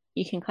lavender,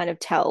 you can kind of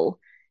tell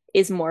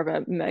is more of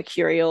a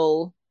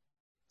mercurial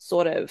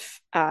sort of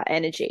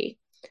energy.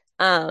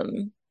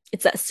 Um,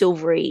 it's that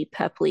silvery,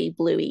 purpley,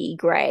 bluey,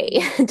 gray,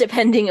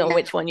 depending on Yeah.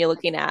 which one you're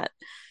looking at.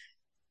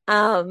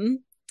 Um,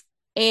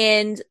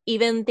 and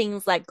even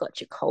things like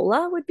gotcha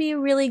cola would be a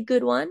really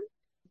good one.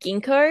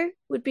 Ginkgo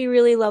would be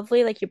really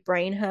lovely, like your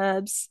brain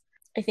herbs,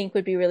 I think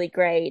would be really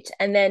great.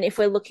 And then if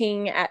we're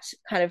looking at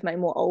kind of my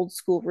more old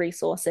school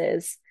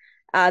resources,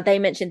 they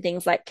mention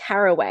things like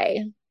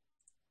caraway,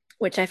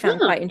 which I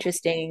found Oh. quite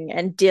interesting,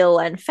 and dill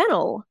and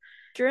fennel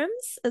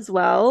mushrooms as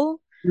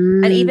well.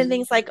 And even Mm,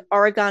 things like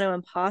oregano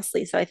and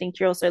parsley. So I think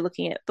you're also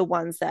looking at the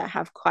ones that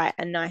have quite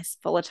a nice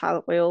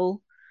volatile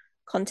oil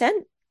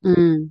content.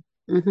 mm,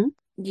 mm-hmm.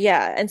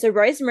 Yeah. And so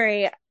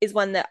rosemary is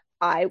one that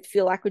I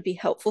feel like would be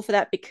helpful for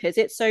that because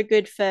it's so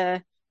good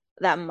for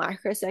that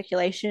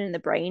microcirculation and the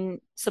brain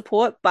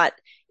support. But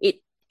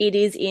it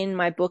is in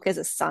my book as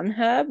a sun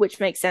herb, which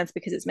makes sense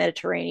because it's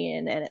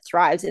Mediterranean and it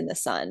thrives in the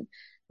sun.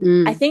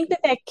 I Mm, think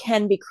that there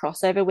can be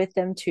crossover with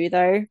them too,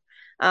 though.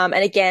 And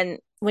again,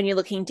 when you're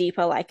looking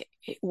deeper, like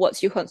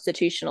what's your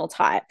constitutional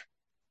type?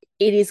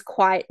 It is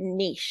quite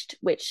niched,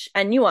 which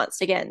and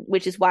nuanced again,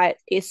 which is why it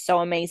is so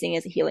amazing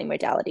as a healing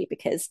modality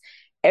because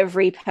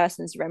every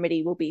person's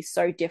remedy will be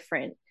so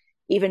different,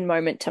 even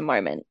moment to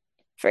moment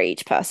for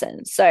each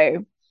person.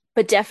 So,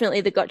 but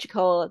definitely the Gotcha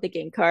the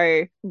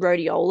Ginkgo,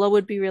 rhodiola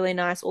would be really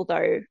nice,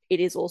 although it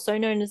is also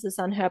known as the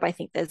sun herb. I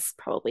think there's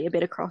probably a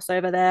bit of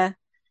crossover there.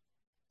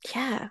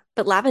 Yeah,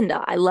 but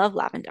lavender, I love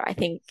lavender. I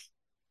think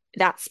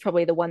that's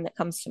probably the one that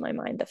comes to my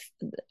mind,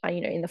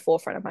 in the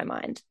forefront of my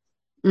mind.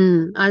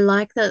 I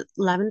like that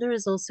lavender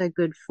is also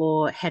good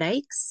for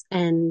headaches.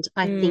 And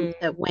I think Mm,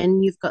 that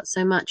when you've got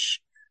so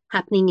much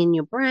happening in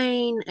your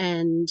brain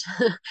and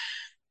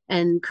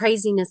and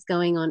craziness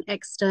going on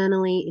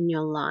externally in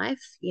your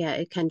life, yeah,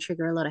 it can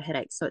trigger a lot of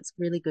headaches. So it's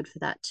really good for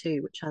that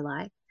too, which I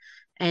like.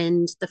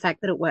 And the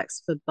fact that it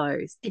works for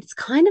both. It's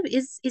kind of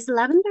is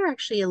lavender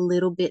actually a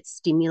little bit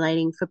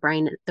stimulating for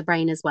the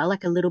brain as well,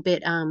 like a little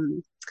bit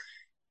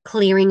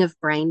clearing of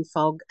brain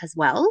fog as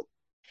well.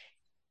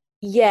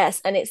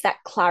 Yes, and it's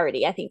that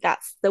clarity. I think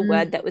that's the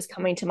word that Mm. was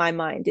coming to my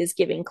mind, is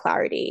giving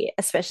clarity,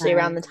 especially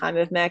around the Right. time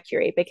of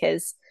Mercury,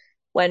 because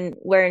when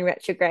we're in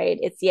retrograde,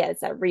 it's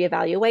that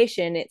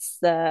reevaluation, it's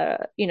the,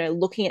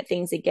 looking at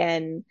things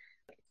again,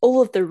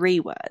 all of the re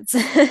words.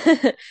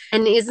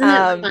 And isn't it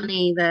um,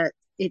 funny that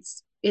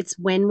it's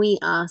when we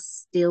are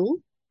still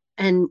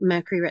and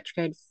Mercury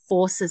retrograde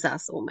forces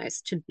us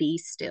almost to be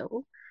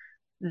still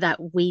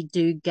that we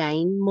do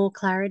gain more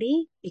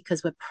clarity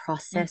because we're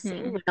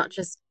processing. mhm, We're not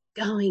just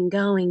going,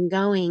 going,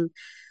 going.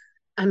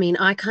 I mean,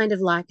 I kind of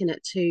liken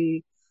it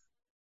to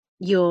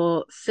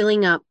you're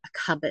filling up a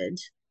cupboard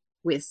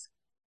with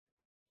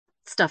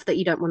stuff that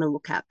you don't want to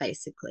look at,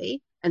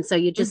 basically. And so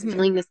you're just mhm.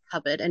 filling this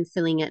cupboard and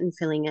filling it and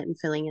filling it and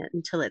filling it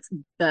until it's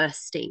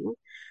bursting.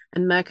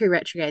 And Mercury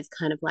retrograde is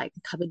kind of like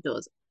the cupboard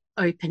doors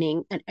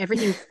opening and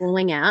everything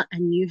falling out,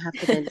 and you have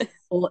to then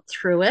sort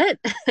through it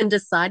and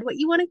decide what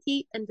you want to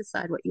keep and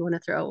decide what you want to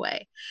throw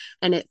away.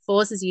 And it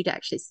forces you to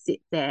actually sit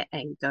there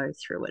and go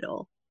through it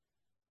all.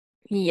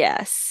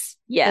 Yes,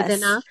 So then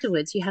yes.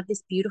 afterwards, you have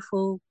this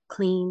beautiful,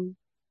 clean,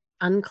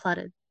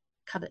 uncluttered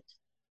cupboard.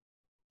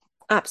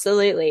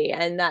 Absolutely.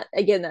 And that,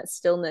 again, that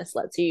stillness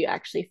lets you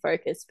actually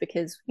focus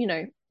because,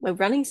 we're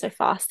running so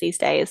fast these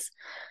days.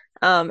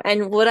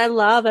 And what I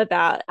love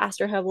about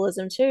Astro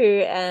Herbalism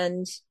too,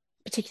 and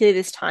particularly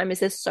this time, is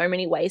there's so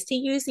many ways to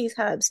use these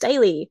herbs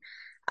daily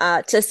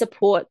to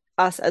support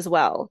us as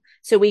well.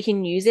 So we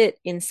can use it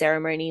in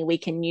ceremony, we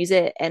can use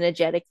it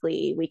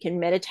energetically, we can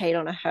meditate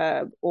on a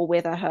herb or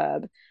with a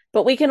herb,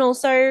 but we can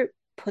also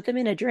put them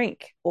in a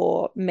drink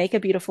or make a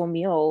beautiful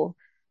meal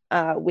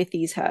with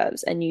these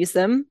herbs and use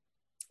them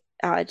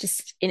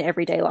just in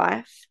everyday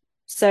life.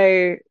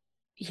 So,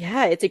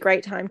 yeah, it's a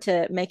great time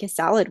to make a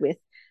salad with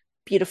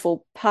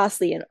beautiful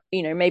parsley, and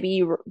maybe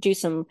you do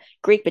some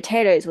Greek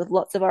potatoes with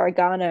lots of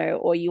oregano,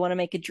 or you want to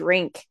make a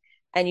drink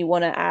and you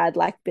want to add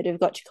like a bit of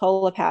gotcha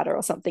cola powder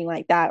or something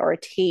like that, or a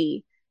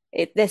tea.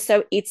 It's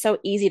so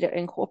easy to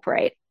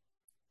incorporate.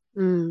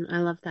 I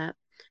love that.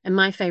 And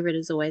my favorite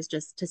is always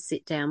just to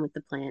sit down with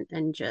the plant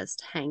and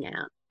just hang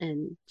out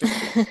and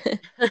just be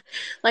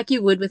like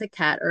you would with a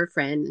cat or a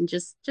friend and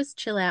just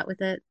chill out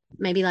with it.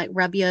 Maybe like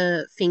rub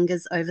your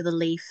fingers over the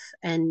leaf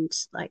and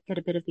like get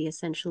a bit of the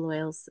essential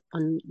oils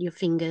on your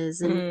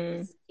fingers and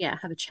Mm. yeah,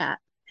 have a chat,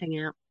 hang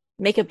out.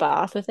 Make a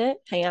bath with it,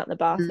 hang out in the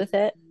bath Mm, with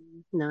it.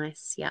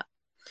 nice. Yeah.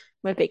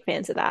 We're big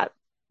fans of that.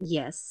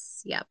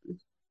 Yes. Yeah.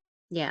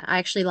 Yeah. I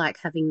actually like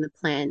having the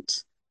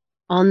plant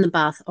on the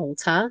bath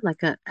altar,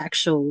 like a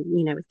actual,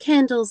 with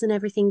candles and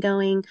everything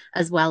going,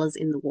 as well as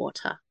in the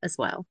water as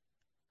well.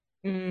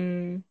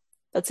 Mm.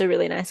 That's a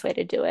really nice way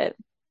to do it.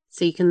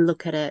 So you can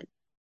look at it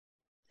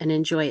and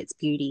enjoy its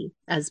beauty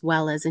as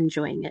well as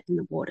enjoying it in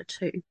the water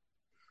too.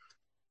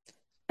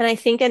 And I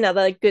think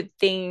another good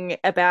thing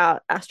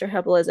about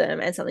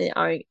astroherbalism, and something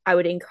that I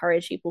would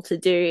encourage people to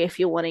do if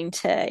you're wanting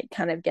to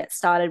kind of get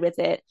started with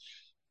it,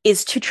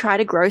 is to try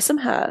to grow some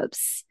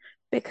herbs.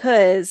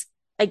 Because,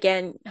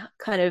 again,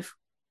 kind of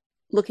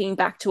looking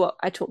back to what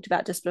I talked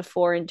about just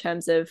before in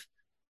terms of,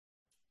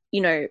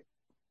 you know,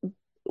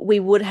 we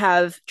would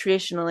have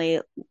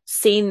traditionally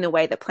seen the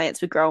way that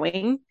plants were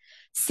growing,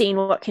 seen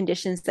what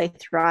conditions they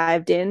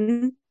thrived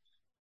in,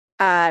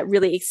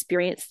 really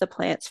experienced the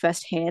plants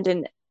firsthand.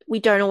 And we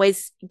don't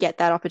always get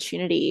that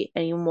opportunity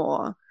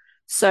anymore.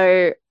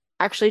 So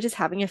actually just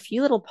having a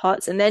few little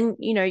pots, and then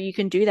you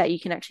can do that. You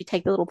can actually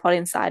take the little pot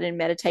inside and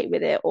meditate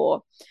with it,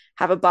 or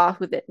have a bath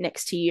with it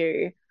next to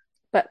you.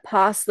 But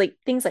parsley,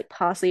 things like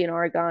parsley and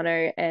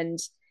oregano and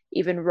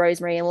even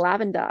rosemary and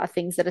lavender are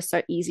things that are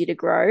so easy to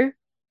grow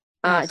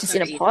Oh, just so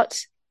in a easy. pot.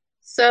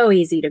 So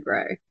easy to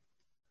grow.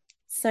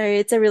 So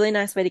it's a really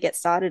nice way to get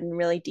started and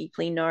really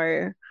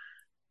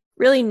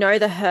know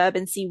the herb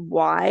and see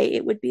why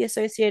it would be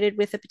associated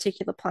with a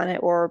particular planet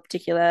or a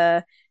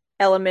particular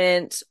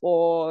element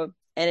or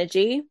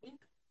energy.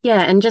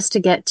 Yeah, and just to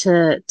get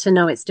to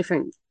know its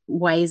different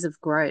ways of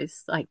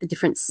growth, like the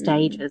different Mm.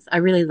 stages. I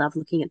really love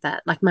looking at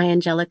that. Like my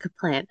Angelica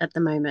plant at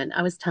the moment.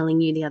 I was telling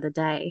you the other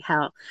day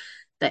how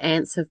the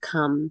ants have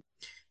come.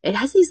 It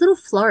has these little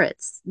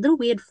florets, little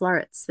weird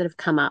florets that have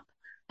come up,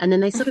 and then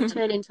they sort of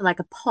turn into like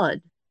a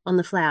pod on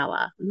the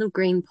flower, a little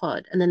green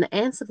pod, and then the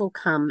ants have all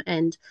come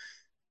and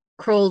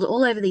crawled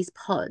all over these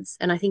pods.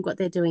 And I think what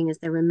they're doing is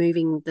they're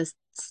removing the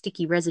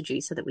sticky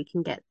residue so that we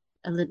can get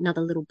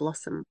another little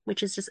blossom,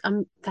 which is just,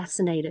 I'm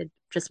fascinated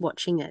just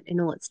watching it in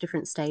all its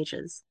different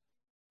stages.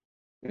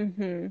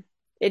 Mm-hmm.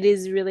 It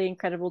is really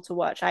incredible to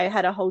watch. I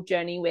had a whole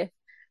journey with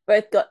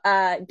both got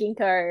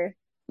ginkgo,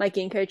 my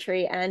ginkgo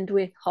tree, and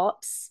with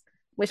hops,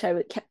 which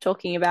I kept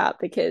talking about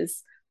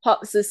because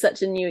hops is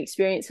such a new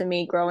experience for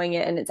me growing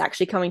it, and it's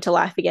actually coming to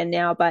life again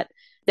now. But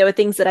there were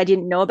things that I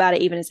didn't know about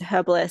it even as a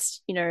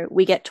herbalist.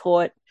 We get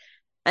taught,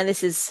 and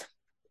this is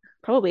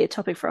probably a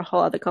topic for a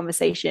whole other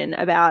conversation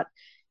about,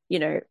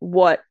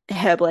 what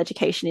herbal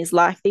education is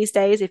like these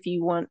days. If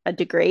you want a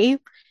degree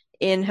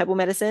in herbal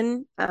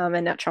medicine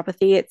and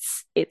naturopathy,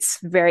 it's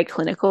very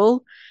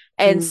clinical.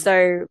 And Mm.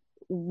 so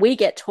we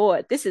get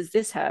taught this is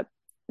this herb,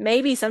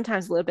 maybe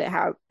sometimes a little bit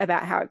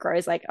about how it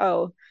grows, like,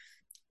 oh,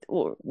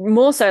 or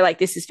more so like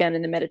this is found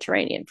in the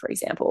Mediterranean, for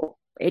example.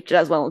 It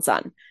does well in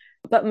sun.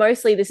 But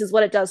mostly this is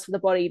what it does for the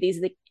body. These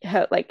are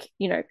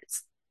the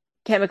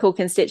chemical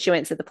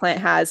constituents that the plant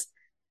has.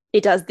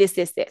 It does this,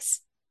 this, this.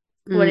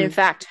 When in Mm.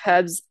 fact,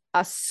 herbs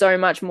are so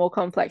much more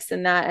complex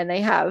than that. And they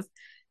have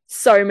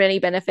so many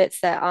benefits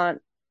that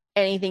aren't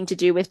anything to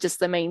do with just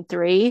the main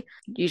three.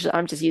 Usually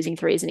I'm just using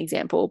three as an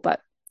example,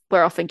 but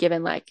we're often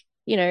given like,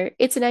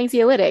 it's an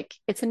anxiolytic,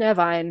 it's a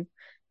nervine,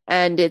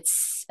 and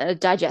it's a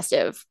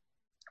digestive.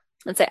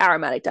 Let's say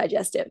aromatic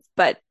digestive.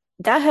 But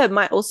that herb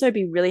might also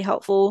be really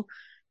helpful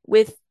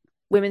with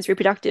women's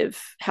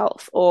reproductive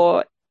health,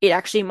 or it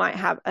actually might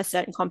have a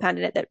certain compound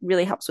in it that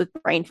really helps with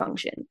brain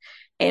function.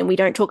 And we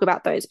don't talk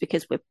about those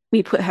because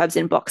we put herbs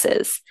in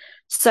boxes.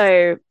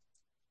 So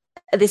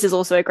this is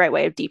also a great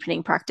way of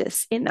deepening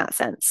practice in that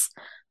sense.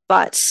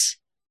 But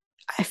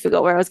I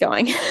forgot where I was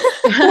going.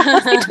 What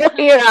was I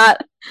talking about?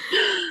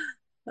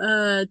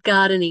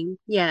 Gardening.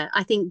 Yeah,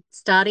 I think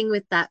starting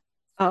with the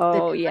Oh,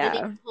 gardening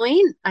yeah.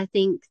 point, I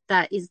think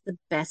that is the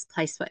best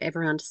place for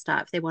everyone to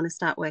start if they want to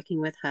start working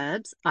with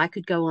herbs. I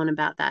could go on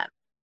about that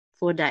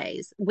for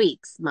days,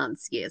 weeks,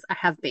 months, years. I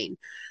have been.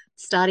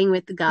 Starting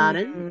with the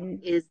garden Mm.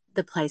 is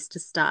the place to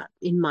start,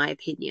 in my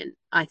opinion.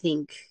 I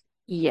think.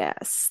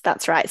 Yes,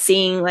 that's right.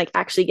 Seeing like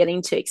actually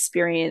getting to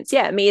experience,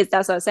 yeah,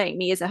 that's what I was saying.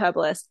 Me as a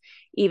herbalist,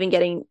 even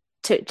getting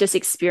to just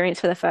experience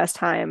for the first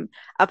time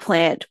a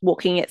plant,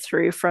 walking it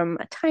through from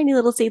a tiny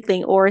little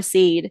seedling or a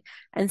seed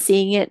and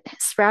seeing it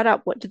sprout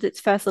up. What does its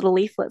first little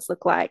leaflets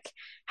look like?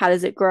 How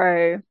does it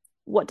grow?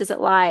 What does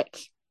it like?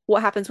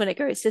 What happens when it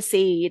goes to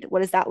seed? What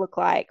does that look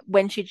like?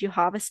 When should you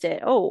harvest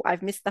it? Oh,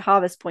 I've missed the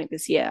harvest point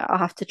this year. I'll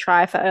have to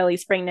try for early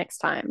spring next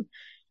time.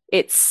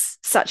 It's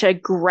such a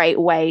great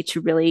way to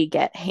really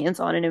get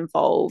hands-on and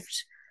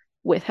involved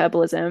with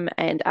herbalism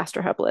and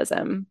astro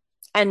herbalism,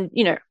 and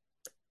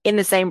in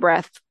the same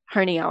breath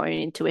honing our own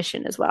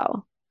intuition as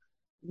well.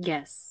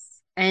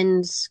 Yes,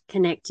 and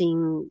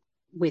connecting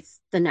with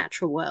the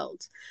natural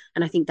world.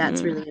 And I think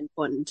that's Mm. really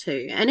important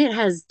too. And it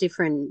has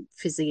different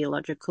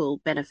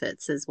physiological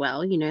benefits as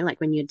well. Like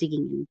when you're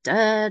digging in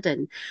dirt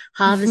and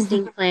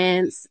harvesting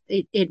plants,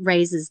 it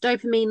raises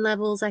dopamine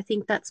levels. I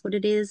think that's what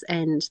it is.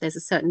 And there's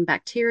a certain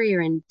bacteria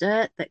in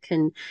dirt that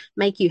can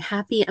make you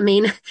happy. I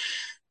mean,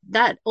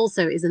 that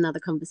also is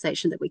another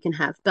conversation that we can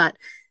have. But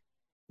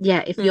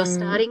yeah,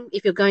 Mm.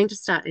 if you're going to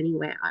start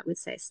anywhere, I would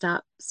say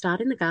start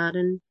in the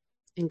garden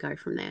and go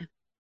from there.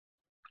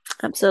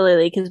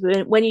 Absolutely, because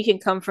when you can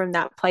come from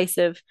that place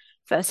of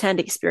firsthand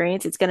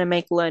experience, it's going to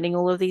make learning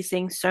all of these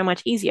things so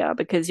much easier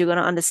because you're going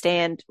to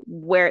understand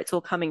where it's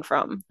all coming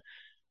from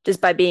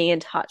just by being in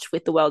touch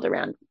with the world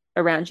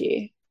around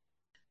you.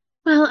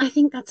 Well, I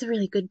think that's a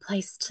really good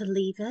place to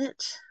leave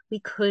it. We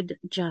could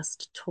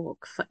just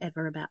talk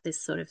forever about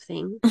this sort of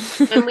thing.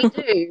 And we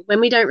do. When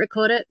we don't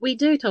record it, we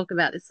do talk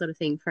about this sort of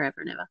thing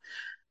forever and ever.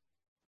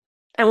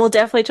 And we'll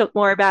definitely talk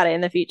more about it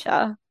in the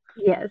future.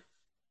 Yes.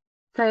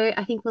 So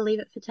I think we'll leave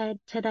it for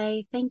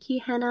today. Thank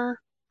you, Hannah.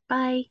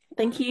 Bye.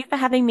 Thank you for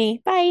having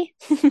me. Bye.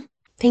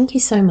 Thank you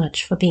so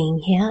much for being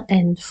here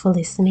and for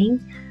listening.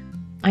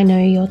 I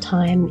know your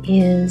time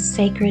is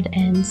sacred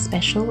and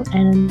special,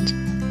 and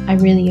I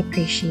really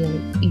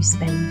appreciate you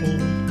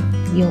spending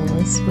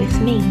yours with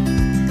me.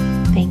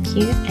 Thank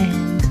you,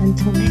 and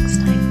until next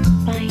time.